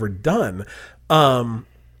thing I've ever done.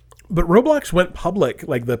 But Roblox went public,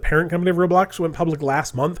 like the parent company of Roblox went public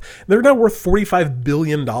last month. They're now worth $45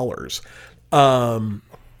 billion.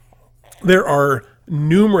 There are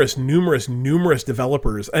numerous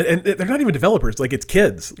developers, and they're not even developers, like it's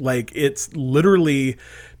kids. Like it's literally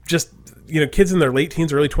just, kids in their late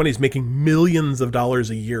teens, early 20s making millions of dollars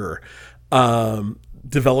a year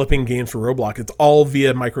developing games for Roblox. It's all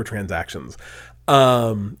via microtransactions.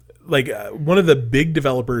 One of the big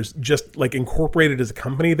developers just like incorporated as a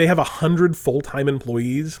company. They have 100 full-time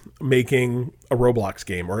employees making a Roblox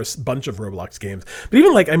game or a bunch of Roblox games. But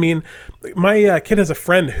even my kid has a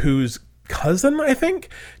friend whose cousin, I think,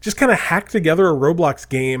 just kind of hacked together a Roblox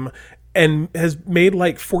game and has made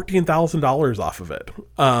like $14,000 off of it.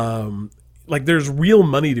 Like there's real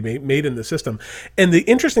money to be made in the system. And the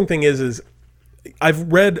interesting thing is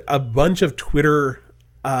I've read a bunch of Twitter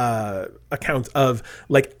accounts of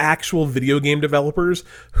like actual video game developers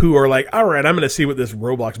who are like, all right, I'm going to see what this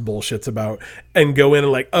Roblox bullshit's about, and go in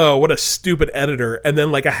and like, oh, what a stupid editor. And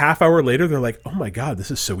then like a half hour later, they're like, oh my God,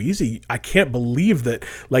 this is so easy. I can't believe that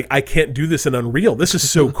like I can't do this in Unreal. This is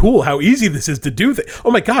so cool how easy this is to do.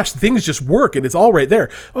 Oh my gosh, things just work and it's all right there.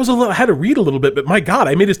 I had to read a little bit, but my God,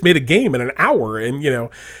 I just made a game in an hour. And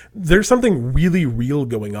there's something really real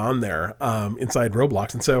going on there inside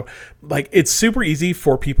Roblox. And so like, it's super easy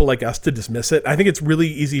for people like us to dismiss it. I think it's really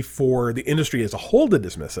easy for the industry as a whole to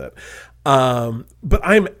dismiss it. But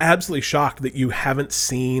I'm absolutely shocked that you haven't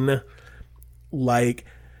seen like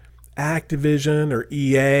Activision or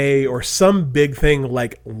EA or some big thing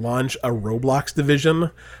like launch a Roblox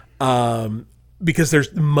division, because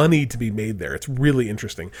there's money to be made there. It's really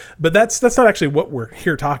interesting. But that's not actually what we're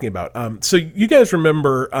here talking about. So you guys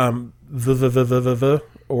remember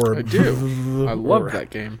or I do. I love that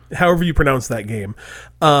game. However you pronounce that game.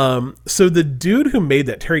 So the dude who made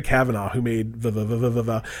that, Terry Kavanagh, who made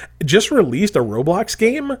just released a Roblox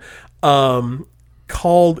game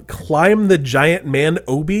called Climb the Giant Man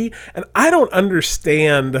Obi, and I don't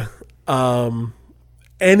understand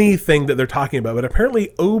anything that they're talking about, but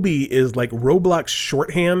apparently Obi is like Roblox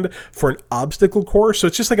shorthand for an obstacle course. So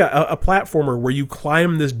it's just like a platformer where you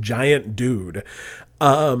climb this giant dude.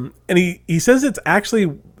 And he says it's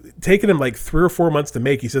actually taken him like 3 or 4 months to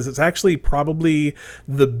make. He says it's actually probably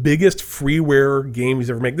the biggest freeware game he's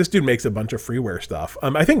ever made. This dude makes a bunch of freeware stuff.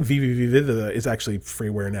 I think VVVVIVA is actually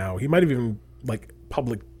freeware now. He might have even like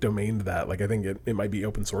public domained that. Like I think it might be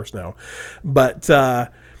open source now. But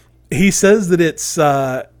he says that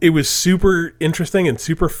it was super interesting and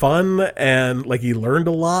super fun, and like he learned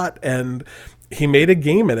a lot, and he made a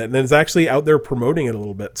game in it, and is actually out there promoting it a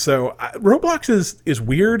little bit. So Roblox is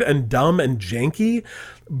weird and dumb and janky,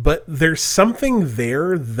 but there's something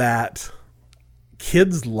there that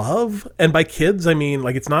kids love. And by kids, I mean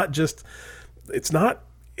like it's not just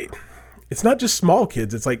small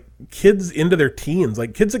kids. It's like kids into their teens,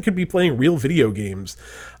 like kids that could be playing real video games.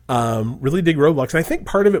 Really dig Roblox. And I think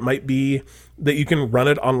part of it might be that you can run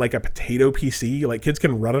it on like a potato PC. Like kids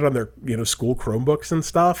can run it on their, school Chromebooks and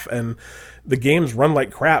stuff. And the games run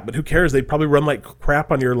like crap, but who cares? They'd probably run like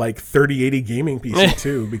crap on your like 3080 gaming PC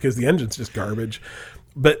too, because the engine's just garbage.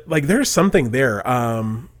 But like, there's something there.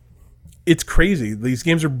 It's crazy. These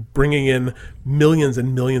games are bringing in millions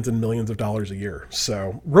and millions and millions of dollars a year.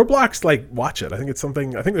 So Roblox, like, watch it. I think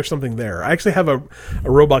there's something there. I actually have a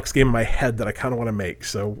Roblox game in my head that I kind of want to make.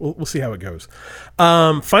 So we'll see how it goes.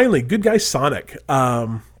 Finally, Good Guy Sonic.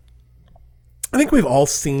 I think we've all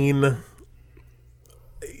seen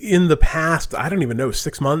in the past, I don't even know,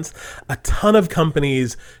 6 months, a ton of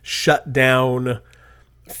companies shut down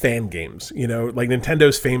fan games. Like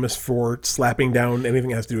Nintendo's famous for slapping down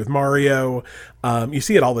anything that has to do with Mario. You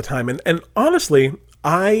see it all the time. And honestly,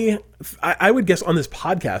 I would guess on this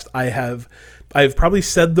podcast, I've probably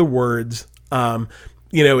said the words,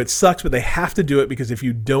 it sucks, but they have to do it because if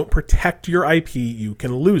you don't protect your IP, you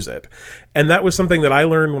can lose it. And that was something that I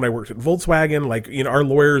learned when I worked at Volkswagen. Like, our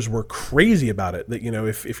lawyers were crazy about it, that,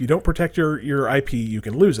 if you don't protect your IP, you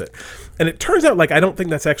can lose it. And it turns out, like, I don't think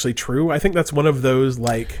that's actually true. I think that's one of those,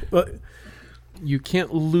 like... You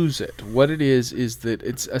can't lose it. What it is that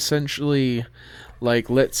it's essentially like,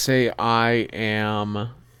 let's say I am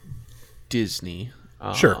Disney.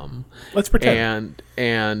 Sure. Let's pretend.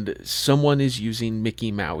 And someone is using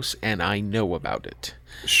Mickey Mouse and I know about it.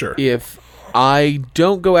 Sure. If I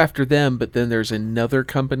don't go after them, but then there's another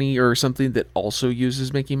company or something that also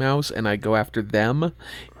uses Mickey Mouse and I go after them,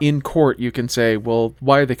 in court you can say, well,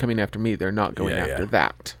 why are they coming after me? They're not going after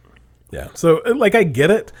that. Yeah. So like, I get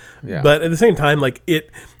it. Yeah. But at the same time, like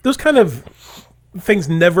those kind of things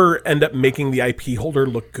never end up making the IP holder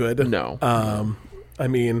look good. No. I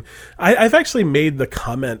mean, I've actually made the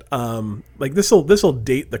comment, like this'll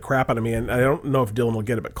date the crap out of me, and I don't know if Dylan will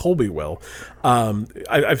get it, but Colby will.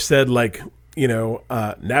 I've said, like,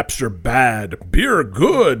 Napster bad, beer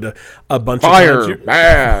good, a bunch Fire of times.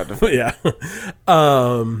 Bad. Yeah.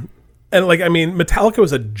 And like, I mean, Metallica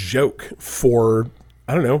was a joke for,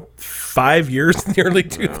 I don't know, 5 years in the early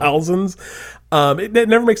 2000s. It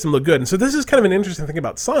never makes them look good. And so this is kind of an interesting thing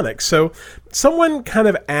about Sonic. So someone kind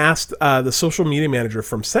of asked the social media manager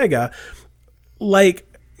from Sega, like,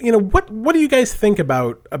 what do you guys think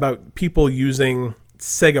about people using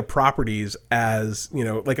Sega properties as,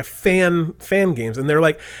 like a fan games? And they're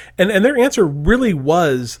like, and their answer really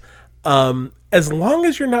was, as long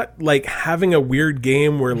as you're not like having a weird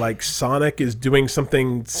game where like Sonic is doing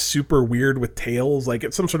something super weird with Tails, like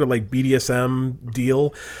it's some sort of like BDSM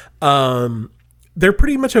deal, they're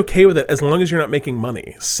pretty much okay with it as long as you're not making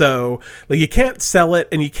money. So like you can't sell it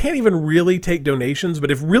and you can't even really take donations.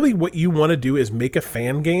 But if really what you want to do is make a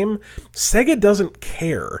fan game, Sega doesn't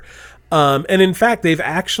care. And in fact, they've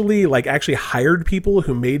actually hired people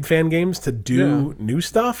who made fan games to do new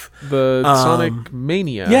stuff. The Sonic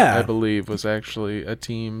Mania, yeah. I believe, was actually a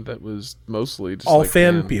team that was mostly just all like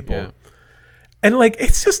fan people. Yeah. And like,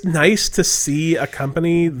 it's just nice to see a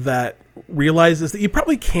company that realizes that you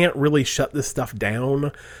probably can't really shut this stuff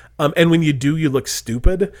down. And when you do, you look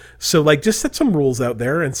stupid. So like, just set some rules out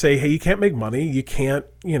there and say, hey, you can't make money. You can't,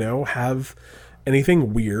 have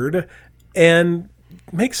anything weird, and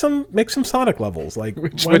make some Sonic levels. Like,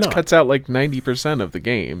 Which why not? cuts out like 90% of the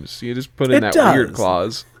games. You just put in It that does. weird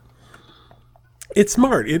clause. It's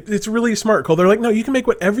smart. It's really smart, Cole. They're like, no, you can make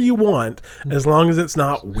whatever you want as long as it's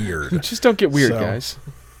not weird. Just don't get weird, So- guys.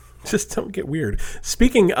 Just don't get weird.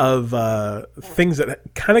 Speaking of things that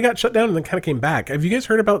kind of got shut down and then kind of came back, have you guys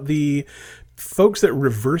heard about the folks that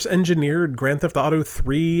reverse engineered Grand Theft Auto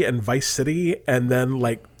 3 and Vice City and then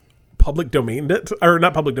like public domained it, or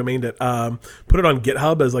not public domained it, put it on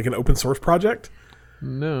GitHub as like an open source project?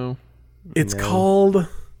 No. It's called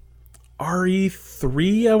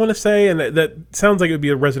RE3, I want to say, and that sounds like it would be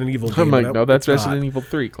a Resident Evil game. I'm like, but no, that's it's not. Resident Evil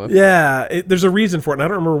 3, Cliff. Yeah, there's a reason for it, and I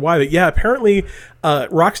don't remember why, but yeah, apparently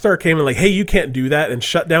Rockstar came and like, hey, you can't do that, and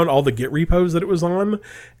shut down all the Git repos that it was on.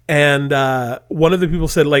 And one of the people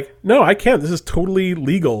said like, no, I can't. This is totally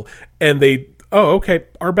legal. And they, oh, okay,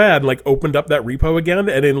 our bad, and like opened up that repo again.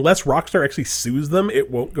 And unless Rockstar actually sues them,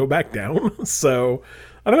 it won't go back down. So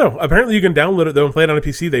I don't know. Apparently you can download it though and play it on a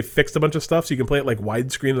PC. They fixed a bunch of stuff so you can play it like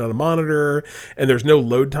widescreen on a monitor, and there's no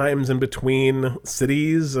load times in between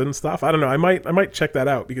cities and stuff. I don't know. I might check that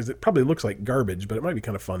out because it probably looks like garbage, but it might be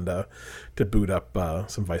kind of fun to boot up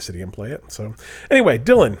some Vice City and play it. So anyway,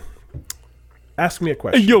 Dylan, ask me a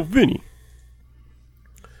question. Hey, yo, Vinny.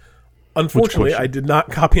 Unfortunately, I did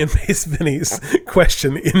not copy and paste Vinny's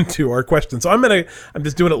question into our question. So I'm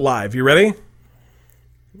just doing it live. You ready?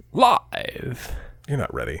 Live. You're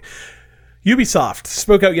not ready. Ubisoft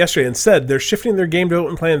spoke out yesterday and said they're shifting their game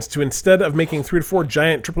development plans to, instead of making 3 to 4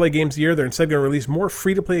 giant AAA games a year, they're instead going to release more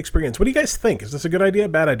free-to-play experience. What do you guys think? Is this a good idea,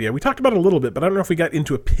 bad idea? We talked about it a little bit, but I don't know if we got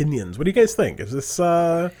into opinions. What do you guys think? Is this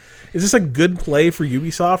a good play for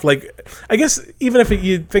Ubisoft? Like, I guess even if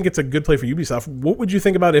you think it's a good play for Ubisoft, what would you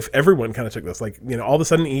think about if everyone kind of took this? Like, all of a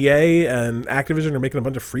sudden EA and Activision are making a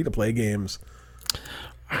bunch of free-to-play games.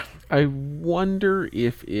 I wonder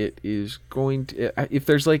if it is going to, if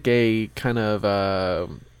there's like a kind of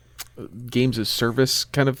games as service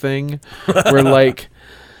kind of thing where like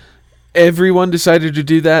everyone decided to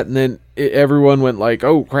do that, and then everyone went like,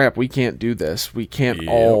 oh crap, we can't do this, we can't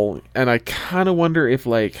all. And I kind of wonder if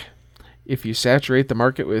like, if you saturate the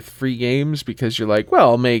market with free games because you're like,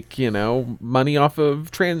 well, I'll make money off of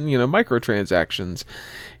microtransactions,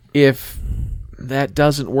 if that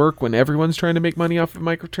doesn't work when everyone's trying to make money off of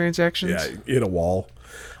microtransactions. Yeah, you hit a wall.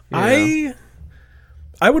 Yeah.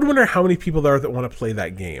 I would wonder how many people there are that want to play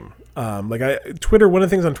that game. Twitter, one of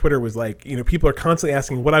the things on Twitter was like, people are constantly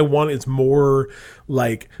asking, what I want is more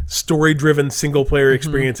like story-driven single-player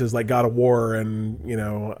experiences like God of War and,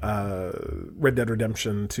 Red Dead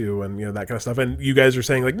Redemption 2 and, that kind of stuff. And you guys are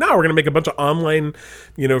saying like, no, we're going to make a bunch of online,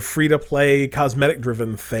 free-to-play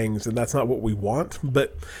cosmetic-driven things, and that's not what we want.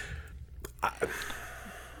 But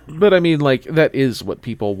I mean, like, that is what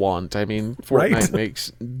people want. I mean, Fortnite Right? makes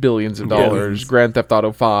billions of dollars. Grand Theft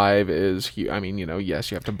Auto 5 is huge. I mean, yes,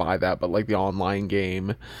 you have to buy that, but like the online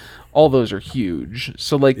game, all those are huge.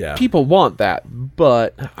 So like, people want that,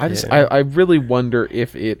 but I really wonder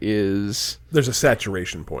if it is. there's a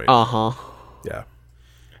saturation point. Uh-huh. Yeah.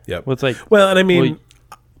 Yep. Well, it's like, Well, and I mean,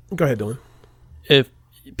 go ahead, Dylan. if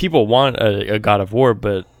people want a God of War,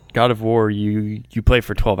 but God of War, you play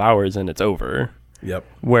for 12 hours and it's over. Yep.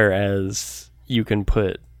 Whereas you can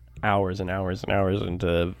put hours and hours and hours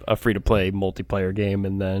into a free-to-play multiplayer game,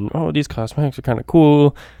 and then, these cosmetics are kind of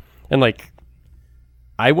cool. And, like,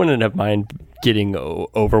 I wouldn't have mind getting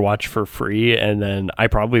Overwatch for free, and then I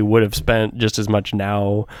probably would have spent just as much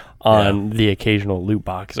now on the occasional loot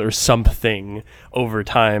box or something over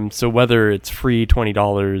time. So whether it's free $20,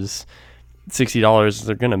 $60,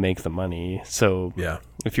 they're going to make the money. So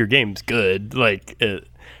if your game's good,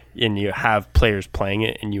 and you have players playing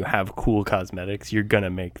it and you have cool cosmetics, you're going to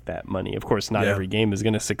make that money. Of course, not every game is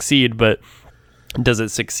going to succeed, but does it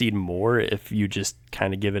succeed more if you just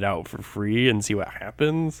kind of give it out for free and see what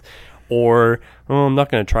happens? Or, I'm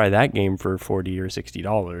not going to try that game for $40 or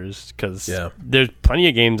 $60 because there's plenty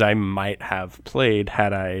of games I might have played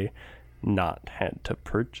had I not had to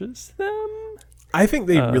purchase them. I think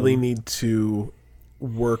they really need to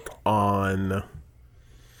work on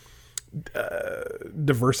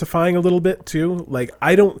diversifying a little bit too. Like,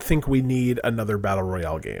 I don't think we need another battle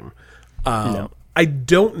royale game. No. I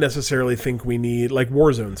don't necessarily think we need, like,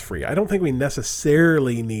 Warzone's free. I don't think we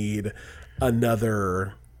necessarily need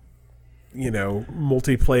another,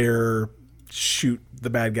 multiplayer shoot the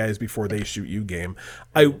bad guys before they shoot you game.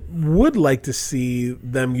 I would like to see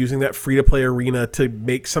them using that free-to-play arena to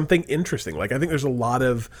make something interesting. Like, I think there's a lot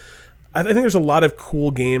of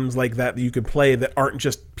cool games like that you could play that aren't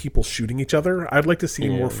just people shooting each other. I'd like to see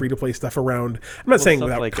more free-to-play stuff around. I'm not saying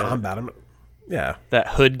without like combat. Yeah. That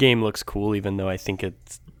Hood game looks cool, even though I think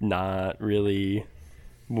it's not really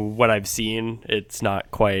what I've seen. It's not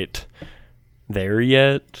quite there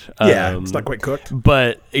yet. Yeah, it's not quite cooked.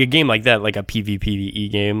 But a game like that, like a PvPvE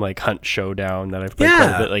game, like Hunt Showdown that I've played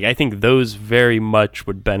quite a bit, like I think those very much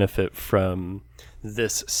would benefit from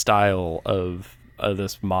this style of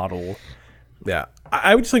this model. Yeah,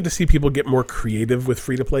 I would just like to see people get more creative with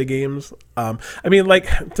free-to-play games. I mean, like,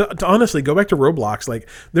 to honestly go back to Roblox, like,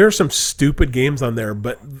 there are some stupid games on there,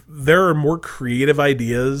 but there are more creative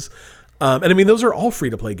ideas. And I mean, those are all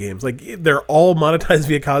free-to-play games. Like, they're all monetized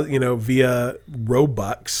via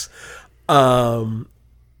Robux.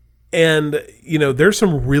 And, there's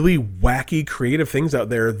some really wacky creative things out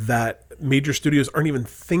there that major studios aren't even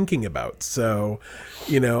thinking about. So,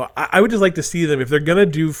 I would just like to see them, if they're going to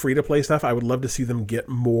do free-to-play stuff, I would love to see them get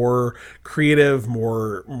more creative,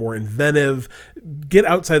 more inventive, get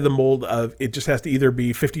outside the mold of it just has to either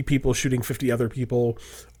be 50 people shooting 50 other people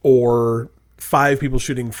or 5 people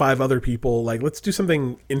shooting 5 other people. Like, let's do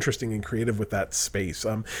something interesting and creative with that space.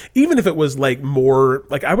 Even if it was like more,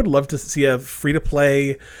 like, I would love to see a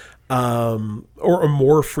free-to-play or a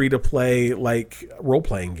more free-to-play like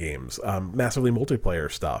role-playing games, massively multiplayer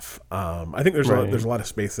stuff. I think there's a lot of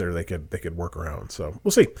space there they could work around. So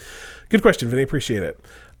we'll see. Good question, Vinny. Appreciate it.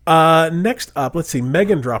 Next up, let's see.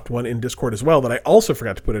 Megan dropped one in Discord as well that I also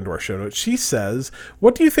forgot to put into our show notes. She says,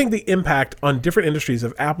 what do you think the impact on different industries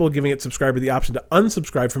of Apple giving its subscriber the option to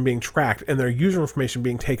unsubscribe from being tracked and their user information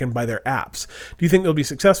being taken by their apps? Do you think they'll be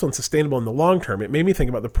successful and sustainable in the long term? It made me think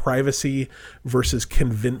about the privacy versus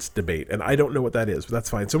convince debate, and I don't know what that is, but that's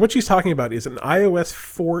fine. So what she's talking about is an iOS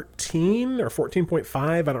 14 or 14.5,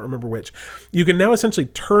 I don't remember which. You can now essentially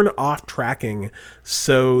turn off tracking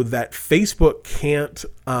so that Facebook can't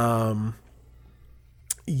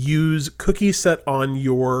use cookies set on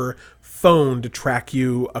your phone to track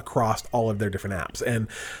you across all of their different apps. And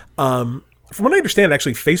from what I understand,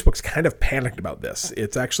 actually, Facebook's kind of panicked about this.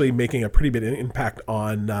 It's actually making a pretty big impact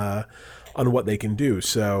on what they can do.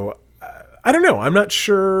 So I don't know. I'm not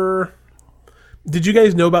sure. Did you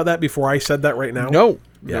guys know about that before I said that right now? No.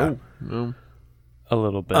 Yeah. No. A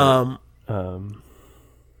little bit.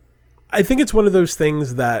 I think it's one of those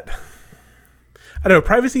things that, I don't know,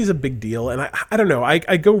 privacy is a big deal, and I don't know,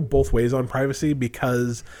 I go both ways on privacy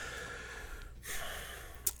because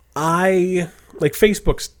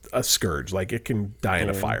Facebook's a scourge. Like, it can die in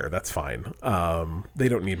a fire. That's fine. They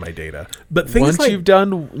don't need my data. But things once you've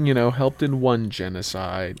done, helped in one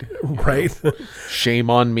genocide, right? Shame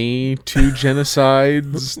on me. 2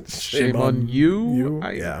 genocides. Shame on you.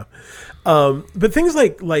 Yeah. But things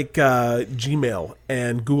like Gmail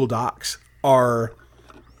and Google Docs are,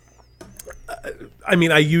 I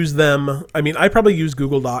mean, I use them. I mean, I probably use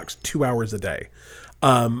Google Docs 2 hours a day.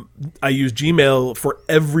 I use Gmail for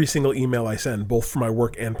every single email I send, both for my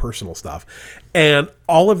work and personal stuff. And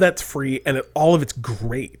all of that's free, and all of it's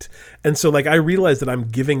great. And so, like, I realize that I'm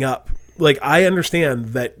giving up. Like, I understand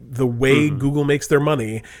that the way Google makes their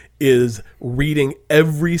money is reading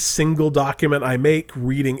every single document I make,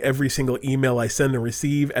 reading every single email I send and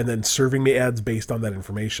receive, and then serving me ads based on that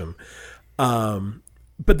information.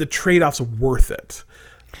 But the trade-off's worth it.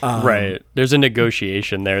 Right. There's a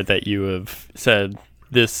negotiation there that you have said,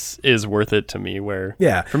 this is worth it to me, where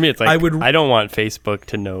for me it's like, I don't want Facebook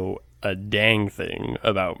to know a dang thing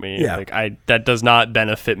about me. Yeah. Like, that does not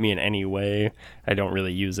benefit me in any way. I don't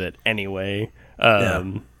really use it anyway.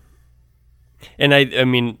 And I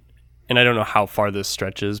mean, and I don't know how far this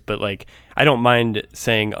stretches, but like, I don't mind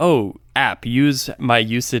saying, oh, app, use my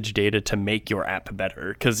usage data to make your app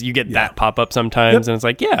better, because you get that pop up sometimes. And it's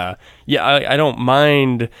like, I don't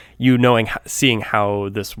mind you seeing how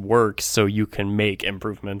this works so you can make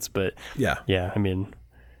improvements. But I mean,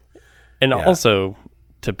 and also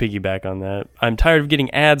to piggyback on that, I'm tired of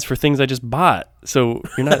getting ads for things I just bought, so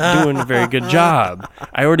you're not doing a very good job.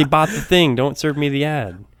 I already bought the thing, don't serve me the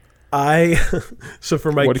ad. So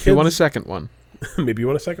for my what if you want a second one? maybe you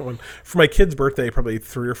want a second one. For my kid's birthday, probably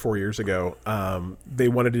 3 or 4 years ago, they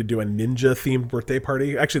wanted to do a ninja-themed birthday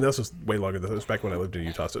party. Actually, this was way longer than that. It was back when I lived in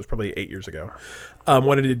Utah, so it was probably 8 years ago.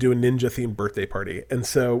 Wanted to do a ninja-themed birthday party. And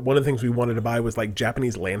so one of the things we wanted to buy was like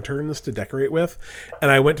Japanese lanterns to decorate with. And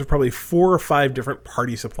I went to probably 4 or 5 different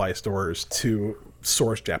party supply stores to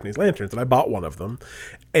source Japanese lanterns. And I bought one of them.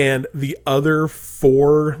 And the other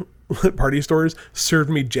 4 party stores served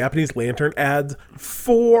me Japanese lantern ads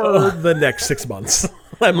for the next 6 months.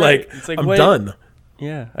 I'm like, I'm wait. done.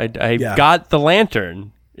 Yeah, I got the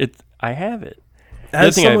lantern. I have it.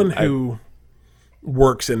 As someone who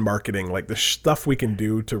works in marketing, like the stuff we can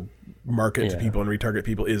do to market to people and retarget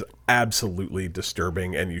people is absolutely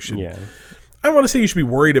disturbing, and you should. Yeah. I don't want to say you should be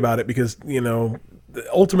worried about it because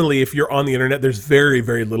ultimately, if you're on the internet, there's very,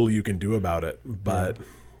 very little you can do about it. But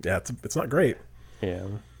it's not great. Yeah.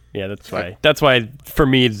 Yeah, that's why. That's why for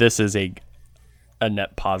me this is a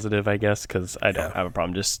net positive, I guess, because I don't have a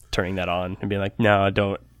problem just turning that on and being like, no, I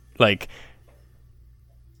don't. Like,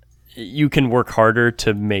 you can work harder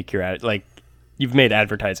to make your you've made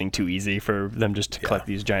advertising too easy for them just to collect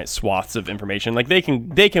these giant swaths of information. Like they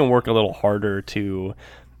can work a little harder to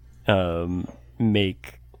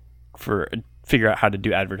figure out how to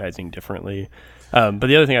do advertising differently. But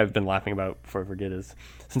the other thing I've been laughing about before I forget is,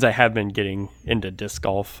 since I have been getting into disc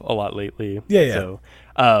golf a lot lately. Yeah. So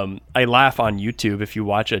I laugh on YouTube. If you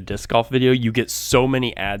watch a disc golf video, you get so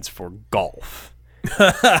many ads for golf.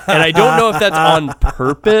 And I don't know if that's on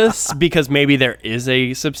purpose because maybe there is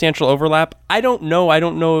a substantial overlap. I don't know. I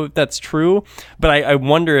don't know if that's true, but I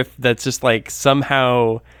wonder if that's just like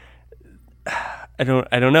somehow. I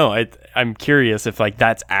don't know. I'm curious if like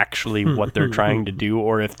that's actually what they're trying to do,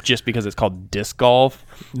 or if just because it's called disc golf,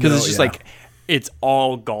 because it's just like it's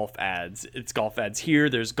all golf ads. It's golf ads here.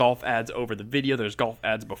 There's golf ads over the video. There's golf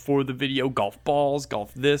ads before the video. Golf balls,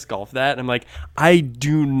 golf this, golf that. And I'm like, I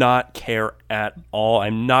do not care at all.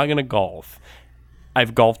 I'm not gonna golf.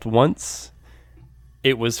 I've golfed once.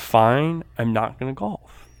 It was fine. I'm not gonna golf.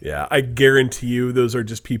 Yeah, I guarantee you those are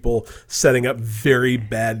just people setting up very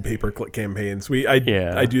bad pay-per-click campaigns. I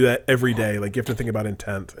do that every day. Like, you have to think about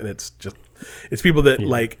intent, and it's people that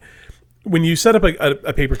like when you set up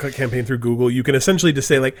a pay-per-click campaign through Google, you can essentially just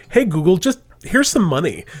say like, "Hey Google, just here's some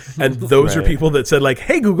money," and those are people that said like,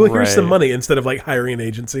 "Hey Google, here's some money," instead of like hiring an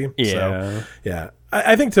agency. Yeah, so,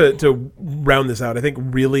 I think to round this out, I think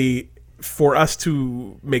really, for us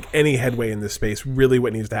to make any headway in this space, really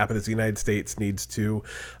what needs to happen is the United States needs to,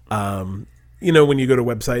 when you go to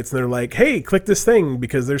websites and they're like, hey, click this thing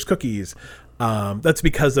because there's cookies. That's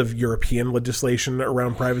because of European legislation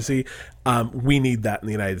around privacy. We need that in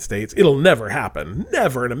the United States. It'll never happen.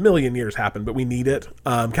 Never in a million years happen, but we need it.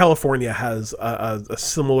 California has a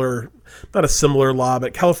similar, not a similar law,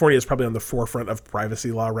 but California is probably on the forefront of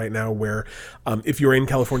privacy law right now, where if you're in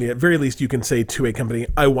California, at very least you can say to a company,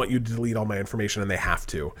 I want you to delete all my information, and they have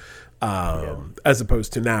to. As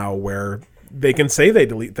opposed to now where they can say they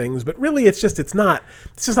delete things, but really it's just not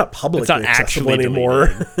publicly accessible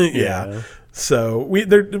anymore. Yeah. So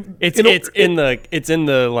it's in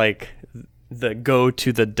the like the go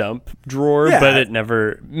to the dump drawer, but it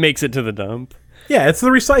never makes it to the dump. Yeah, it's the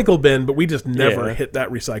recycle bin, but we just never hit that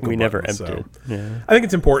recycle bin. We never emptied. I think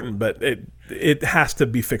it's important, but it has to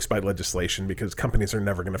be fixed by legislation because companies are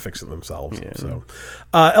never going to fix it themselves. Yeah. So,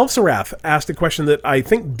 Elf Sarath asked a question that I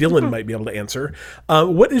think Dylan might be able to answer.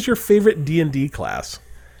 What is your favorite D&D class?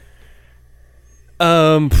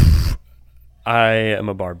 I am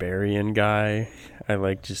a barbarian guy. I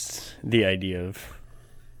like just the idea of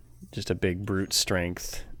just a big brute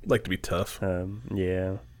strength. Like to be tough.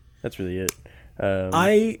 Yeah, that's really it.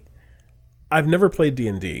 I've never played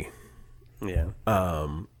D&D. Yeah.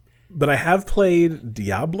 But I have played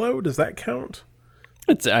Diablo. Does that count?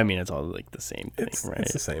 It's all like the same thing, right?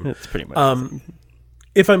 It's the same. It's pretty much the same.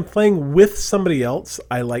 If I'm playing with somebody else,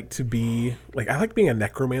 I like being a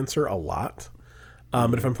necromancer a lot.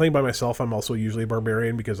 But if I'm playing by myself, I'm also usually a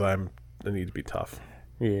barbarian because I need to be tough.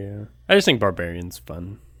 Yeah. I just think barbarian's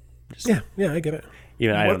fun. Yeah, I get it.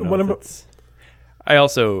 Even I don't know. I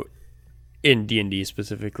also, in D&D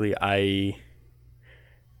specifically,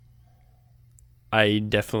 I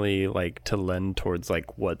definitely like to lend towards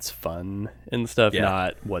like what's fun and stuff,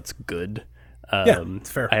 not what's good. It's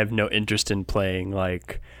fair. I have no interest in playing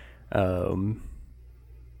like, I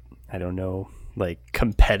don't know, like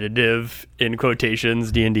competitive in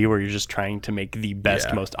quotations D&D where you're just trying to make the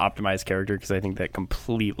best, most optimized character, because I think that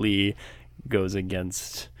completely goes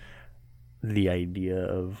against the idea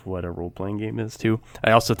of what a role-playing game is too.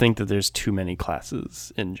 I also think that there's too many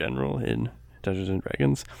classes in general in Dungeons and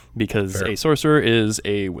Dragons because Fair. a sorcerer is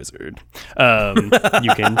a wizard.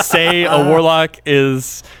 You can say a warlock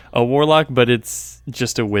is a warlock, but it's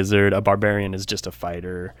just a wizard. A barbarian is just a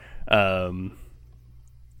fighter. Fair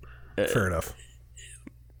enough.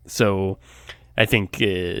 So I think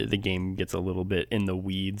the game gets a little bit in the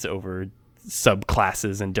weeds over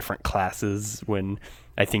subclasses and different classes when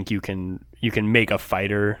I think you can make a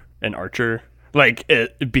fighter an archer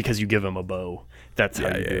because you give him a bow. That's how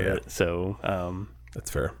you do it. So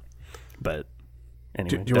That's fair. but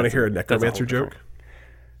anyway, Do you want to hear a that's whole necromancer different- joke?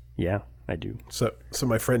 Yeah, I do. So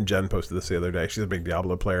my friend Jen posted this the other day. She's a big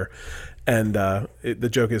Diablo player, and the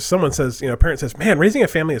joke is someone says, a parent says, "Man, raising a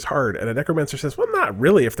family is hard," and a necromancer says, "Well, not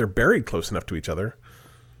really if they're buried close enough to each other."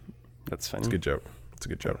 That's funny. It's a good joke. It's a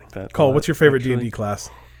good joke. that a Cole, lot, what's your favorite actually. D&D class?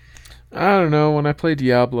 I don't know. When I play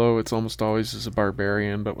Diablo, it's almost always as a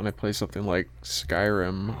barbarian, but when I play something like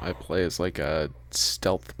Skyrim, I play as like a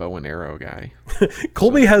stealth bow and arrow guy.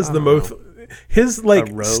 Colby has the most. His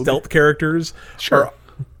rogue? stealth characters Sure. are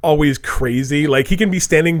always crazy. Like he can be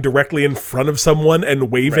standing directly in front of someone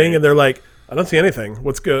and waving, Right. and they're like, "I don't see anything.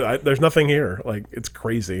 What's good? There's nothing here." Like it's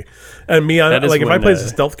crazy. And me, That is if I when, play as a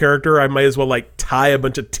stealth character, I might as well tie a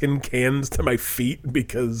bunch of tin cans to my feet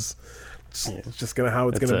because it's just how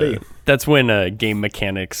it's gonna be. That's when game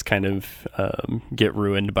mechanics kind of get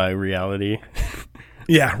ruined by reality.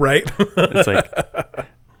 Yeah, right. It's like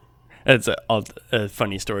it's a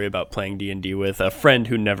funny story about playing D&D with a friend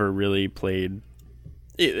who never really played.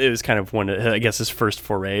 It was kind of I guess his first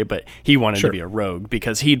foray, but he wanted to be a rogue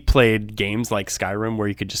because he'd played games like Skyrim where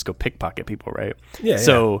you could just go pickpocket people, right? Yeah.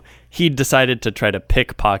 So he decided to try to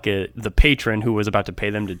pickpocket the patron who was about to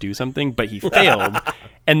pay them to do something, but he failed.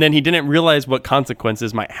 And then he didn't realize what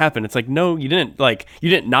consequences might happen. It's like, no, you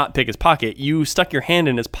didn't not pick his pocket. You stuck your hand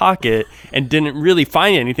in his pocket and didn't really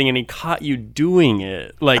find anything, and he caught you doing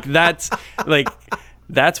it. That's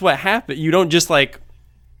what happened. You don't just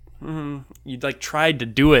you tried to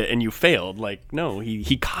do it and you failed. No,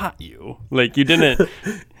 he caught you. You didn't.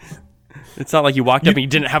 It's not like you walked up and you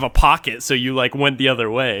didn't have a pocket, so you went the other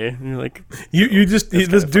way. And you're like,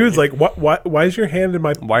 this dude's like, why is your hand in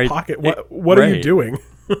my pocket? What are you right. doing?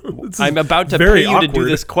 I'm about to very pay you to do awkward.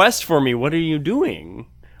 this quest for me. What are you doing?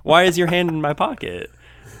 Why is your hand in my pocket?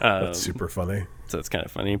 That's super funny. So it's kind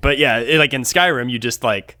of funny. But yeah, in Skyrim, you just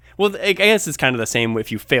I guess it's kind of the same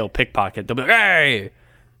if you fail pickpocket. They'll be like, hey!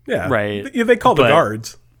 Yeah, Right. They call the But-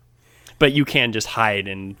 guards. But you can just hide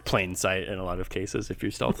in plain sight in a lot of cases if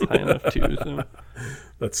you're stealth high enough too. So.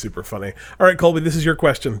 That's super funny. All right, Colby, this is your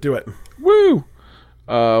question. Do it. Woo!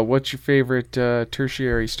 What's your favorite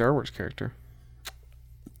tertiary Star Wars character?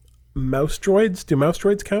 Mouse droids? Do mouse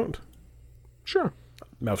droids count? Sure.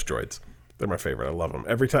 Mouse droids. They're my favorite. I love them.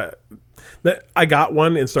 Every time I got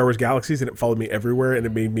one in Star Wars Galaxies, and it followed me everywhere, and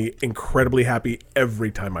it made me incredibly happy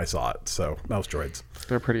every time I saw it. So, mouse droids.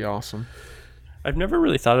 They're pretty awesome. I've never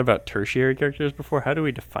really thought about tertiary characters before. How do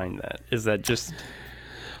we define that? Is that just...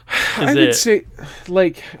 I would say,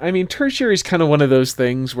 tertiary is kind of one of those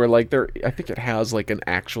things where, I think it has, an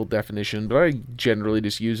actual definition, but I generally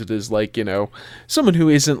just use it as, someone who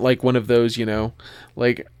isn't, one of those,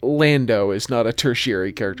 Lando is not a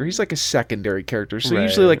tertiary character. He's, a secondary character. So Right.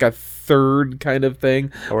 usually, a third kind of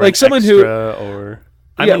thing. Or an someone extra, or...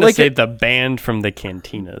 I'm Yeah, going to say a- the band from the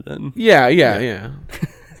cantina, then. Yeah.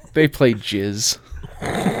 They play jizz.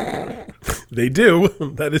 They do.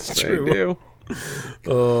 That is They true. do.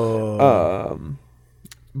 Oh.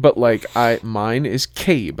 But mine is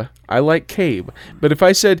Cabe. I like Cabe. But if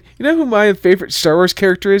I said, you know who my favorite Star Wars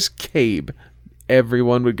character is? Cabe.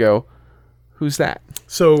 Everyone would go, who's that?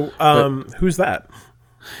 So, who's that?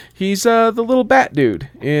 He's the little bat dude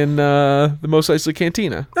in the Mos Eisley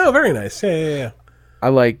Cantina. Oh, very nice. Yeah. I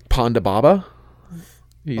like Ponda Baba.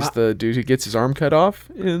 He's the dude who gets his arm cut off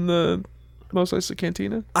in the Mos Eisley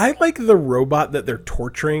Cantina. I like the robot that they're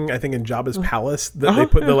torturing, I think, in Jabba's palace. That they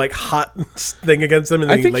put the hot thing against them,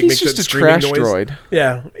 and then I think he he's makes just that a screaming trash noise. droid.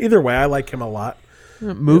 Yeah. Either way, I like him a lot.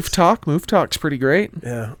 Move Talk's pretty great.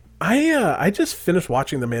 Yeah. I just finished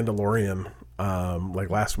watching The Mandalorian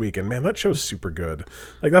last week, and man, that show's super good.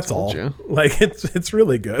 That's all. you. It's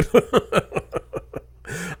really good.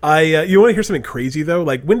 You want to hear something crazy though?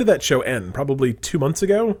 When did that show end? Probably 2 months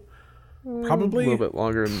ago. Probably A little bit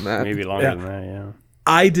longer than that. Maybe longer Yeah. than that, yeah.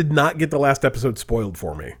 I did not get the last episode spoiled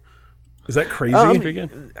for me. Is that crazy? Pretty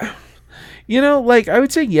good. I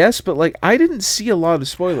would say yes, but I didn't see a lot of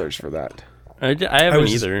spoilers for that. I haven't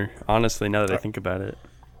was- either, honestly, now that I think about it.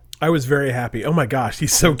 I was very happy. Oh my gosh,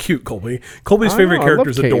 he's so cute, Colby. Colby's I favorite know, I character love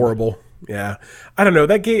is Cabe. adorable. Yeah. I don't know.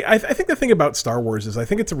 That game, I think the thing about Star Wars is I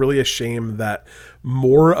think it's really a shame that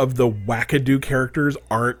more of the wackadoo characters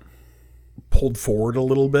aren't pulled forward a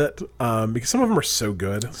little bit because some of them are so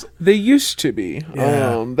good. They used to be.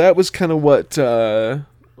 Yeah. That was kind of what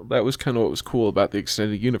was cool about the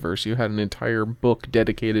extended universe. You had an entire book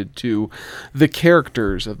dedicated to the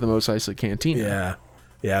characters of the Mos Eisley Cantina.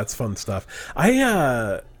 Yeah, it's fun stuff.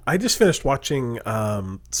 I just finished watching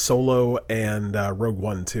Solo and Rogue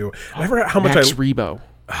One too. I forgot how much Max Rebo.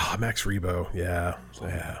 Oh, Max Rebo, yeah.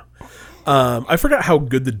 I forgot how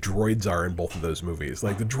good the droids are in both of those movies.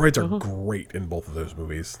 Like, the droids are great in both of those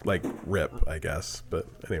movies. Like, rip, I guess. But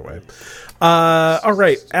anyway. All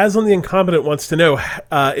right. Aslan the Incompetent wants to know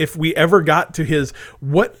if we ever got to his,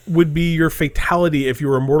 what would be your fatality if you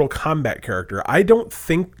were a Mortal Kombat character? I don't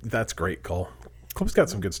think that's great, Cole. Cole's got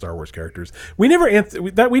some good Star Wars characters. We never asked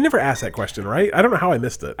that question, right? I don't know how I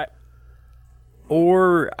missed it.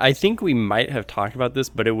 Or I think we might have talked about this,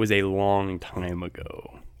 but it was a long time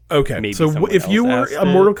ago. Okay, Maybe so if you were asked a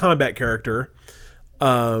Mortal Kombat character,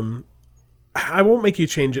 I won't make you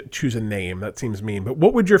choose a name. That seems mean. But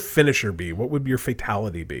what would your finisher be? What would your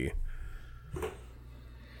fatality be?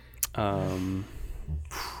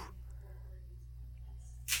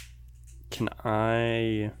 Can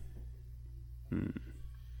I?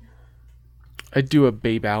 I'd do a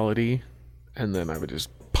babality, and then I would just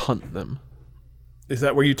punt them. Is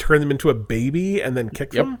that where you turn them into a baby and then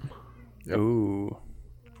kick them? Ooh.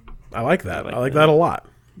 I like that. I like that a lot.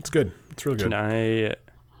 It's good. It's really good.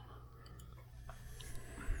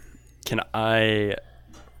 Can I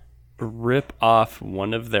rip off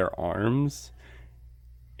one of their arms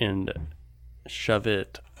and shove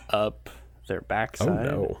it up their backside? Oh,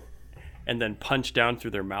 no. And then punch down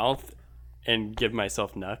through their mouth and give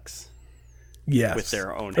myself knucks Yes. with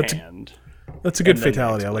their own hand. That's a good And then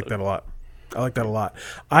fatality. I like that a lot.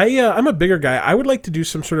 I'm a bigger guy. I would like to do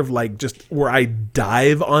some sort of like just where I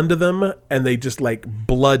dive onto them and they just like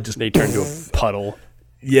blood just They turn into a puddle.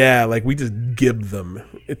 Yeah, like we just gib them.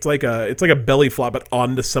 It's like a belly flop but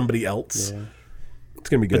onto somebody else. Yeah. It's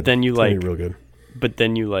gonna be good. But then you it's gonna like be real good. But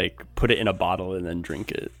then you like put it in a bottle and then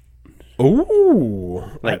drink it. Ooh,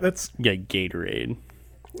 Like that's Gatorade.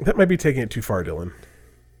 that might be taking it too far, Dylan.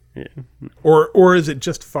 Yeah. Or is it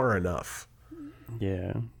just far enough?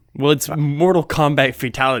 Yeah. Well, it's Mortal Kombat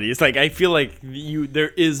fatalities. Like I feel like there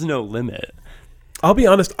is no limit. I'll be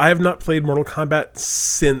honest, I have not played Mortal Kombat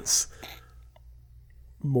since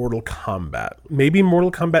Mortal Kombat. Maybe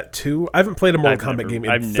Mortal Kombat 2. I haven't played a Mortal Kombat game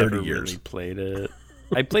in 30 years. Really played it.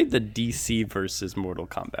 I played the DC versus Mortal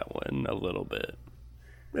Kombat one a little bit.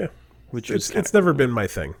 Yeah. Which was It's never been my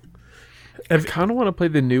thing. I kind of want to play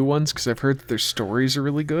the new ones because I've heard that their stories are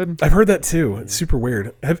really good. I've heard that too. It's super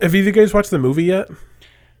weird. Have either of you guys watched the movie yet?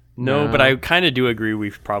 No, but I kind of do agree we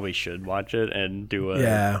probably should watch it and do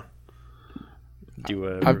a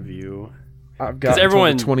review. I've got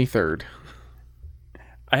everyone- until the 23rd.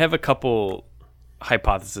 I have a couple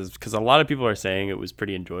hypotheses because a lot of people are saying it was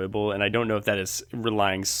pretty enjoyable, and I don't know if that is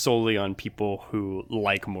relying solely on people who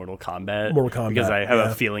like Mortal Kombat. Because I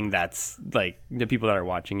have a feeling that's like the people that are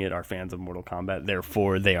watching it are fans of Mortal Kombat,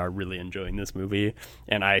 therefore they are really enjoying this movie,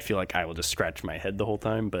 and I feel like I will just scratch my head the whole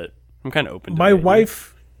time, but I'm kind of open to My it.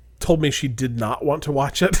 wife told me she did not want to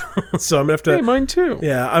watch it, so I'm gonna have to. Hey, mine too.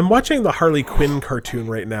 Yeah, I'm watching the Harley Quinn cartoon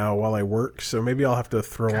right now while I work, so maybe I'll have to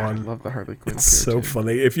throw I on. love the Harley Quinn. It's so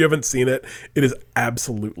funny. If you haven't seen it, it is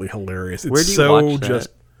absolutely hilarious. It's Where do you so watch that? just.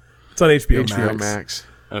 It's on HBO, HBO Max. Max.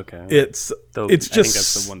 Okay. It's Though it's I think just.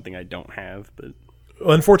 that's the one thing I don't have, but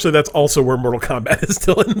Unfortunately, that's also where Mortal Kombat is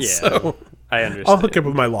still in. yeah, So I understand. I'll hook up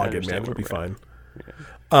with my I login, understand man. It'll where be we're at. fine.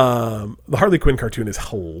 The Harley Quinn cartoon is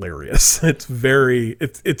hilarious.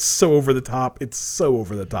 It's so over the top. It's so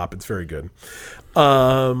over the top. It's very good.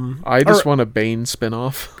 I just want a Bane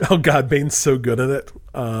spinoff. Oh God, Bane's so good at it.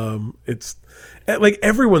 It's like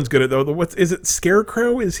everyone's good at it though. Is it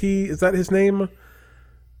Scarecrow? Is that his name?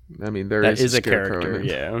 I mean, there That is a Scarecrow character, in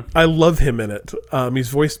it. yeah. I love him in it. He's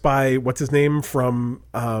voiced by what's his name from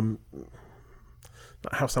not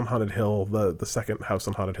House on Haunted Hill, the second House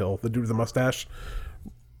on Haunted Hill, the dude with the mustache.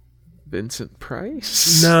 Vincent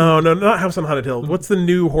Price? No, not House on Haunted Hill. What's the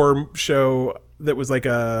new horror show that was like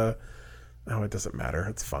a? Oh, it doesn't matter.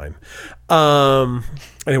 It's fine.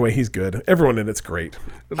 Anyway, he's good. Everyone in it's great.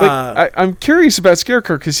 I'm curious about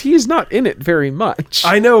Scarecrow because he's not in it very much.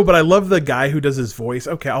 I know, but I love the guy who does his voice.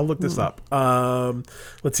 Okay, I'll look this up.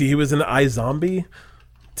 Let's see. He was in iZombie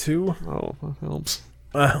 2. Oh, that helps.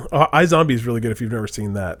 iZombie is really good if you've never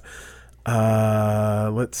seen that.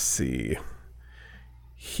 Let's see.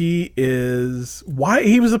 He was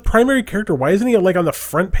a primary character. Why isn't he like on the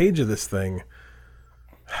front page of this thing?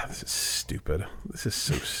 This is stupid. This is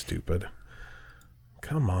so stupid.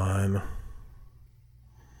 Come on.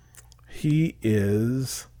 He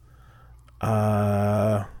is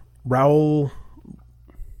Raul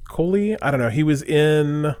Coley. I don't know. He was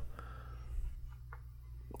in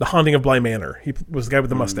The Haunting of Bly Manor. He was the guy with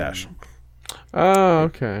the mustache. Oh,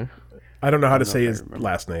 okay. I don't know how to say his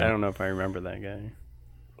last name. I don't know if I remember that guy.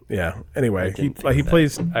 Yeah. Anyway, he Did not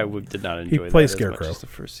enjoy plays that Scarecrow. as much as the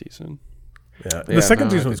first season. Yeah. Yeah, The second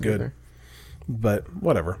no, I season was didn't good. either. But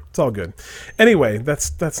whatever, it's all good. Anyway,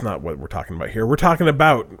 that's not what we're talking about here. We're talking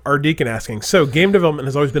about our Deacon asking. So, game development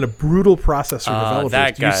has always been a brutal process for developers.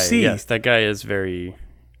 That Do you guy, see? yes, that guy is very.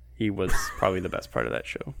 He was probably the best part of that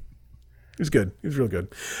show. He was good. He was real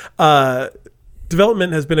good.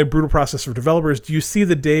 Development has been a brutal process for developers. Do you see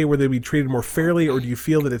the day where they'll be treated more fairly, or do you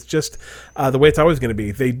feel that it's just the way it's always going to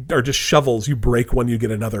be? They are just shovels. You break one, you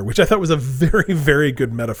get another, which I thought was a very, very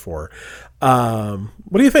good metaphor.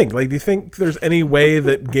 What do you think? Like, do you think there's any way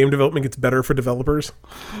that game development gets better for developers?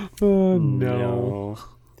 No.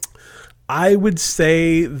 I would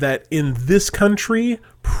say that in this country,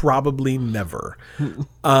 probably never.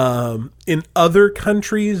 In other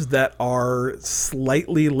countries that are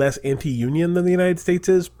slightly less anti-union than the United States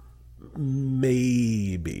is,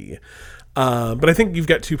 maybe. But I think you've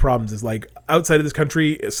got two problems. Is like outside of this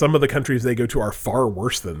country, some of the countries they go to are far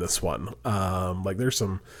worse than this one. Like there's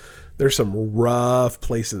some rough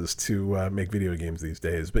places to make video games these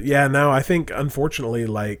days. But yeah, now I think unfortunately,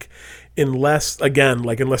 like unless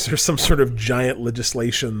there's some sort of giant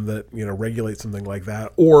legislation that regulates something like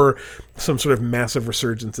that, or some sort of massive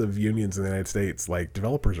resurgence of unions in the United States, like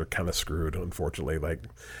developers are kind of screwed. Unfortunately, like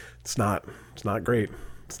it's not great.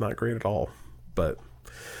 It's not great at all. But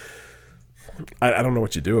I don't know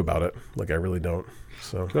what you do about it. Like I really don't.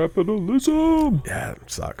 So Capitalism. yeah, it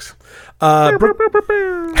sucks. Brooke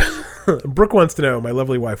wants to know, my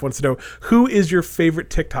lovely wife wants to know, who is your favorite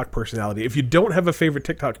TikTok personality? If you don't have a favorite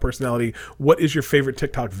TikTok personality, what is your favorite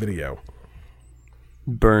TikTok video?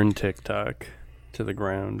 Burn TikTok to the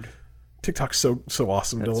ground. TikTok's so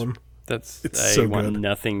awesome, Dylan. I want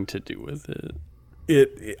nothing to do with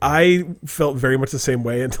it. I felt very much the same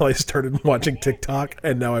way until I started watching TikTok,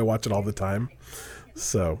 and now I watch it all the time.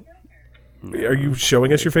 So, are you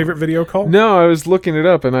showing us your favorite video, Cole? No, I was looking it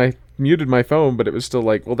up and I muted my phone, but it was still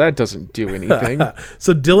like, well, that doesn't do anything.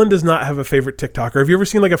 So Dylan does not have a favorite TikToker. Have you ever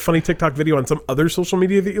seen like a funny TikTok video on some other social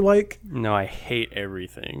media that you like? No, I hate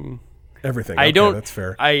everything. Everything. I Okay, don't. That's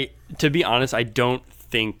fair. To be honest, I don't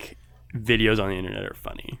think videos on the internet are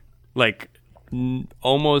funny. Like,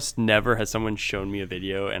 almost never has someone shown me a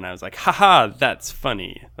video and I was like, haha, that's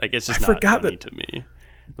funny. Like, it's just not funny to me.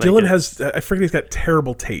 Like, Dylan I forget he's got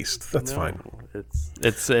terrible taste. That's fine.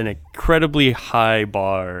 It's an incredibly high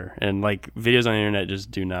bar, and like videos on the internet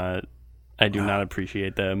just I do not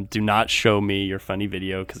appreciate them. Do not show me your funny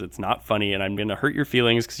video because it's not funny, and I'm gonna hurt your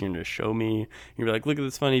feelings because you're gonna show me. You're like, look at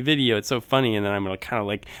this funny video, it's so funny, and then I'm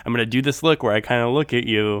gonna do this look where I kind of look at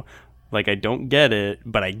you like I don't get it,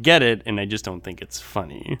 but I get it, and I just don't think it's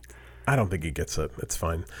funny. I don't think he gets it. It's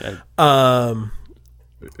fine.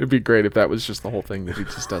 It'd be great if that was just the whole thing, that he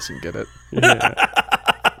just doesn't get it. Yeah.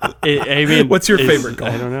 I mean, what's your favorite call?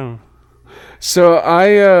 I don't know. So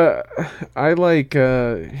I like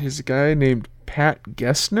he's a guy named Pat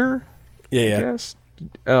Gessner. Yeah. I guess.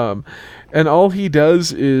 And all he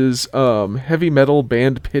does is heavy metal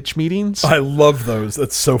band pitch meetings. I love those.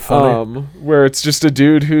 That's so funny. Where it's just a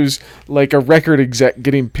dude who's like a record exec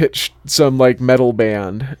getting pitched some like metal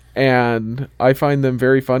band, and I find them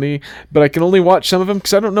very funny. But I can only watch some of them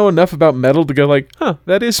because I don't know enough about metal to go like, huh,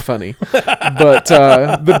 that is funny. But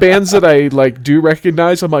the bands that I like do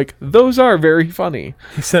recognize, I'm like, those are very funny.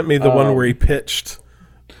 He sent me the one where he pitched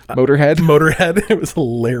Motorhead. It was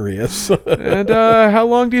hilarious. And how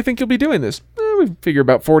long do you think you'll be doing this? We figure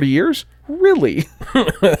about 40 years. Really?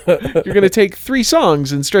 You're going to take 3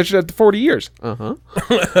 songs and stretch it out to 40 years.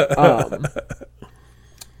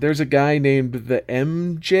 There's a guy named the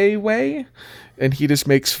MJ Way, and he just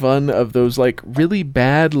makes fun of those like really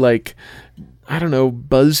bad, like, I don't know,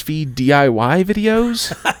 BuzzFeed DIY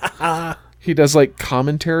videos. He does like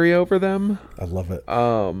commentary over them. I love it.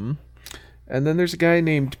 And then there's a guy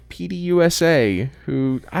named PDUSA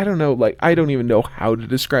who, I don't know, like, I don't even know how to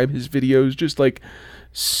describe his videos, just like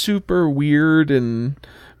super weird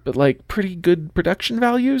but like pretty good production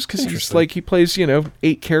values, because he's like, he plays,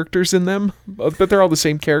 8 characters in them, but they're all the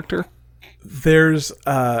same character. There's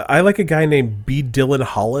I like a guy named B. Dylan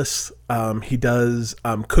Hollis. He does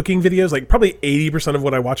cooking videos. Like probably 80% of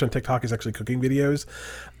what I watch on TikTok is actually cooking videos.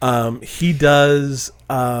 He does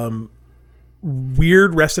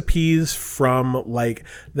weird recipes from like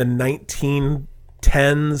the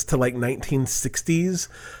 1910s to like 1960s,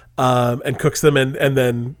 and cooks them and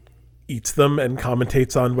then eats them and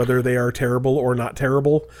commentates on whether they are terrible or not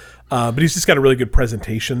terrible. But he's just got a really good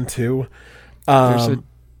presentation too.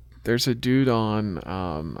 There's a dude on,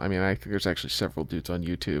 I think there's actually several dudes on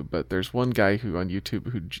YouTube, but there's one guy who on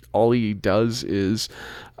YouTube who all he does is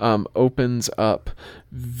opens up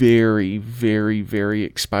very, very, very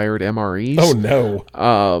expired MREs. Oh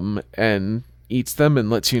no. And eats them and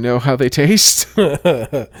lets you know how they taste.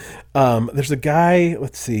 There's a guy,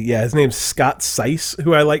 let's see. Yeah, his name's Scott Seiss,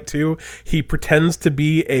 who I like too. He pretends to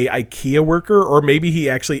be a IKEA worker, or maybe he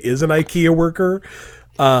actually is an IKEA worker.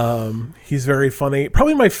 He's very funny.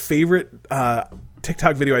 Probably my favorite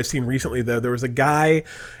TikTok video I've seen recently, though. There was a guy,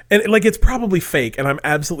 and like it's probably fake, and I'm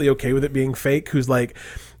absolutely okay with it being fake, who's like,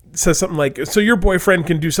 says something like, so your boyfriend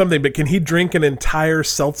can do something, but can he drink an entire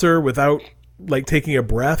seltzer without like taking a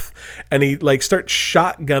breath? And he like starts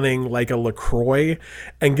shotgunning like a LaCroix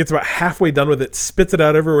and gets about halfway done with it, spits it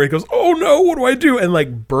out everywhere. He goes, oh no, what do I do? And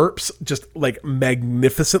like burps just like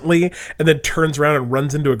magnificently, and then turns around and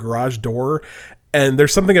runs into a garage door. And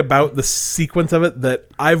there's something about the sequence of it that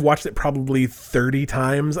I've watched it probably 30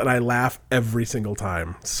 times and I laugh every single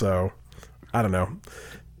time. So I don't know.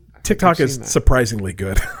 TikTok is surprisingly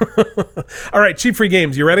good. All right, Cheap Free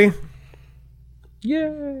Games, you ready?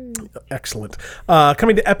 Yay! Excellent.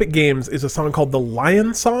 Coming to Epic Games is a song called The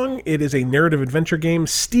Lion Song. It is a narrative adventure game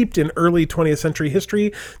steeped in early 20th century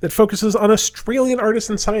history that focuses on Australian artists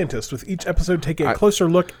and scientists, with each episode taking a closer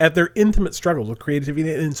look at their intimate struggles with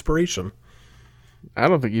creativity and inspiration. I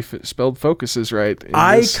don't think you spelled focuses right.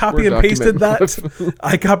 I copied and pasted that.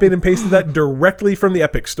 I copied and pasted that directly from the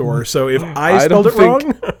Epic Store. So if I spelled it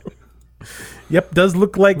wrong, yep, does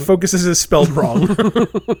look like focuses is spelled wrong.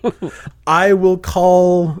 I will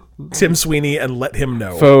call Tim Sweeney and let him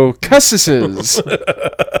know. Focuses.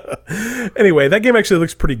 Anyway, that game actually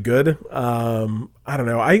looks pretty good. I don't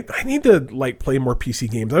know. I need to like play more PC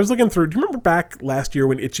games. I was looking through. Do you remember back last year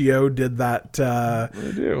when Itch.io did that? I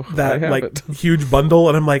do. That like huge bundle,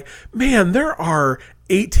 and I'm like, man, there are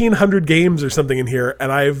 1,800 games or something in here,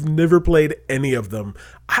 and I've never played any of them.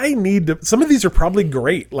 I need to. Some of these are probably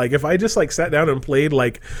great. Like if I just like sat down and played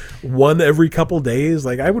like one every couple days,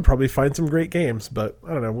 like I would probably find some great games. But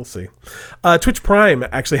I don't know. We'll see. Twitch Prime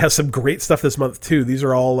actually has some great stuff this month too. These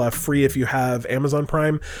are all free if you have Amazon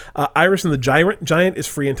Prime. Iris and the Giant is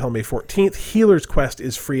free until May 14th. Healer's Quest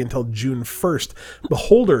is free until June 1st.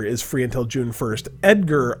 Beholder is free until June 1st.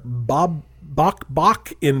 Edgar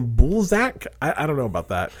Bach in Bulzac, I don't know about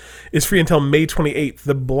that, is free until May 28th.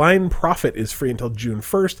 The Blind Prophet is free until June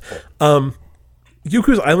 1st.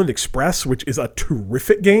 Yuku's Island Express, which is a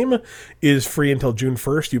terrific game, is free until June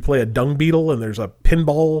 1st. You play a dung beetle and there's a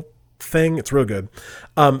pinball thing. It's real good.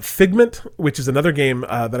 Figment, which is another game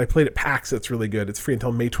that I played at PAX that's really good. It's free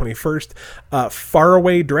until May 21st.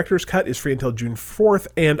 Faraway Director's Cut is free until June 4th.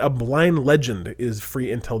 And A Blind Legend is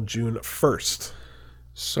free until June 1st.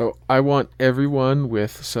 So I want everyone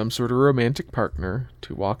with some sort of romantic partner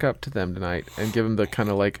to walk up to them tonight and give them the kind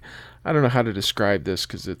of like, I don't know how to describe this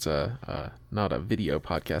because it's not a video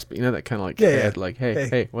podcast, but you know that kind of like head, like,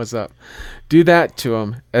 hey, what's up? Do that to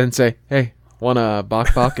them and say, hey, want a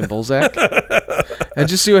Bach and Bulzac? And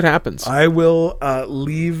just see what happens. I will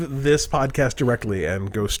leave this podcast directly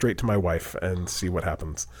and go straight to my wife and see what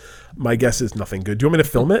happens. My guess is nothing good. Do you want me to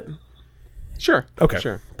film it? Sure. Okay.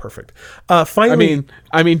 Sure. Perfect. Finally,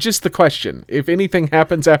 I mean, just the question. If anything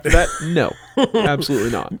happens after that, no,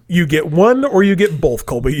 absolutely not. You get one or you get both,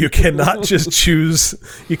 Colby. You cannot just choose.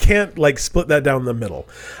 You can't like split that down the middle.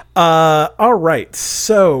 All right.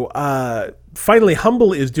 So, finally,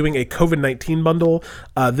 Humble is doing a COVID-19 bundle.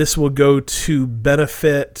 This will go to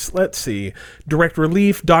benefit, let's see, Direct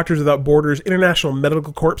Relief, Doctors Without Borders, International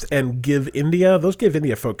Medical Corps, and Give India. Those Give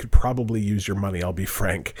India folk could probably use your money, I'll be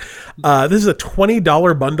frank. This is a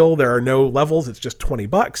 $20 bundle. There are no levels. It's just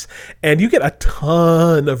 $20. And you get a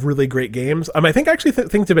ton of really great games. I think actually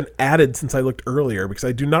things have been added since I looked earlier because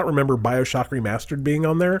I do not remember BioShock Remastered being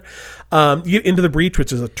on there. You get Into the Breach,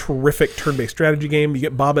 which is a terrific turn-based strategy game. You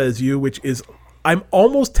get Baba Is You, which is... I'm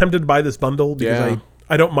almost tempted to buy this bundle because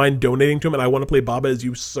I don't mind donating to him, and I want to play Baba Is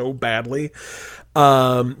You so badly.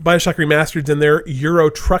 BioShock Remastered's in there. Euro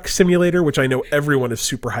Truck Simulator, which I know everyone is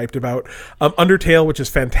super hyped about. Undertale, which is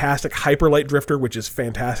fantastic. Hyper Light Drifter, which is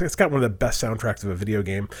fantastic. It's got one of the best soundtracks of a video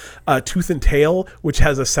game. Tooth and Tail, which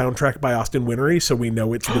has a soundtrack by Austin Wintory, so we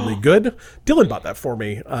know it's really good. Dylan bought that for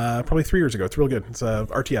me probably 3 years ago. It's real good. It's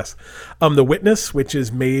RTS. The Witness, which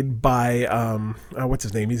is made by what's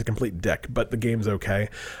his name? He's a complete dick, but the game's okay.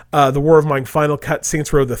 The War of Mine Final Cut,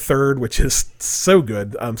 Saints Row the Third, which is so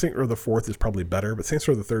good. Saints Row the Fourth is probably better. better, but Saints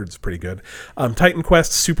Row the Third is pretty good. Titan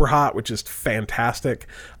Quest Super Hot, which is fantastic.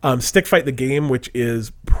 Stick Fight the Game, which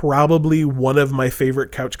is probably one of my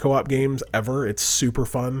favorite couch co-op games ever. It's super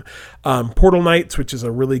fun. Portal Knights, which is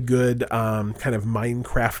a really good kind of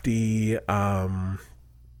Minecrafty.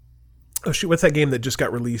 What's that game that just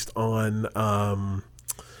got released on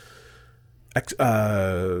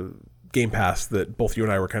Game Pass that both you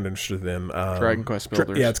and I were kind of interested in? Dragon Quest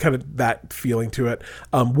Builders. Yeah, it's kind of that feeling to it.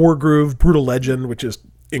 Wargroove, Brutal Legend, which is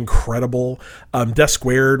incredible. Death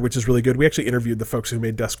Squared, which is really good. We actually interviewed the folks who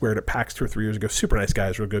made Death Squared at PAX 2 or 3 years ago. Super nice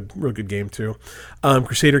guys. Real good game too.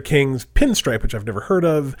 Crusader Kings, Pinstripe, which I've never heard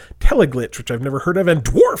of. Teleglitch, which I've never heard of. And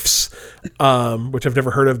Dwarfs, which I've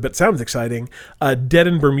never heard of but sounds exciting. Dead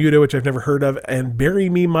in Bermuda, which I've never heard of. And Bury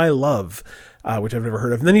Me My Love, which I've never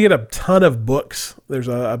heard of. And then you get a ton of books. There's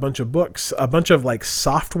a bunch of books, a bunch of like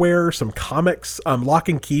software, some comics, Lock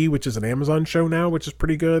and Key, which is an Amazon show now, which is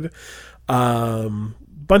pretty good.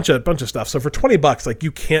 Bunch of stuff. So for $20, like,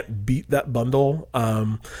 you can't beat that bundle.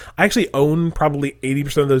 I actually own probably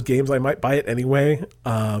 80% of those games. I might buy it anyway.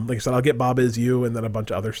 Like I said, I'll get Bob Is You and then a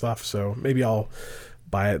bunch of other stuff. So maybe I'll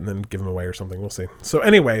buy it and then give them away or something. We'll see. So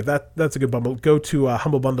anyway, that's a good bundle. Go to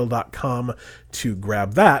humblebundle.com to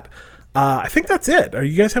grab that. I think that's it.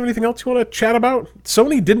 You guys have anything else you want to chat about?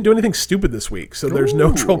 Sony didn't do anything stupid this week, so there's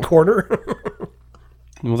no Troll Corner.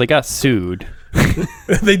 Well, they got sued.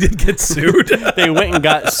 They did get sued. They went and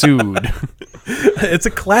got sued. It's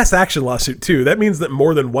a class action lawsuit too. That means that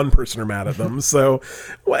more than one person are mad at them. So,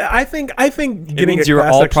 I think It getting means a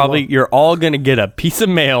class action you're all gonna get a piece of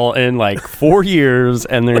mail in like 4 years,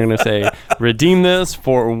 and they're gonna say, redeem this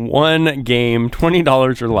for one game,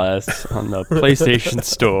 $20 or less on the PlayStation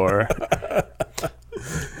Store.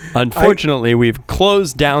 Unfortunately, we've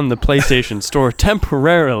closed down the PlayStation Store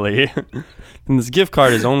temporarily, and this gift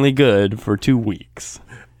card is only good for 2 weeks.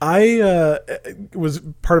 I was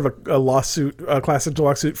part of a lawsuit, a class action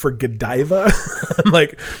lawsuit for Godiva. I'm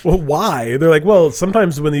like, well, why? They're like, well,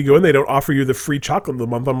 sometimes when you go in, they don't offer you the free chocolate of the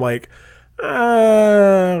month. I'm like,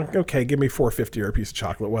 okay, give me $4.50 or a piece of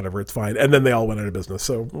chocolate, whatever, it's fine. And then they all went out of business,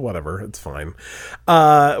 so whatever, it's fine.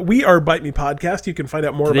 We are Bite Me Podcast. You can find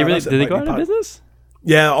out more about us. Did they go out of business?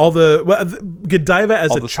 Yeah, Godiva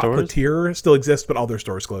as a chocolatier still exists, but all their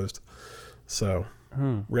stores closed. So,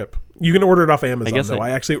 rip. You can order it off Amazon, because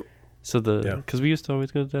we used to always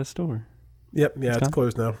go to that store. Yep, yeah, it's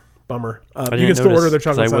closed now. Bummer. You can still order their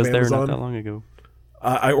chocolates on I was there Amazon. not that long ago.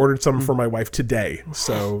 I ordered some for my wife today,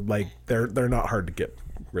 so like they're not hard to get,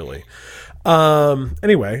 really.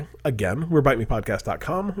 Anyway, again, we're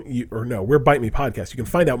bitemepodcast.com. We're Bite Me Podcast. You can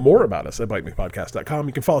find out more about us at bitemepodcast.com.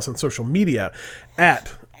 You can follow us on social media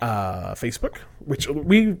at Facebook, which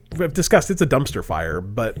we have discussed. It's a dumpster fire,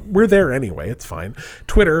 but we're there anyway. It's fine.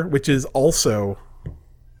 Twitter, which is also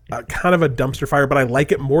kind of a dumpster fire, but I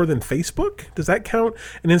like it more than Facebook. Does that count?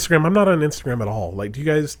 And Instagram, I'm not on Instagram at all. Like, do you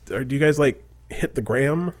guys like hit the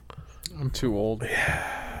gram? I'm too old.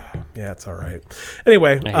 Yeah, it's all right.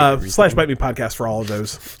 Anyway, / Bite Me Podcast for all of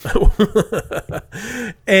those.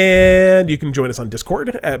 And you can join us on Discord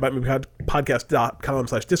at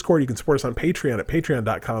bitemepodcast.com/Discord. You can support us on Patreon at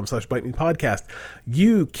patreon.com/bitemepodcast.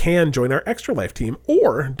 You can join our Extra Life team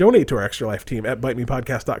or donate to our Extra Life team at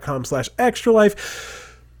bitemepodcast.com/extralife.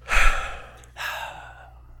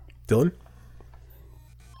 Dylan?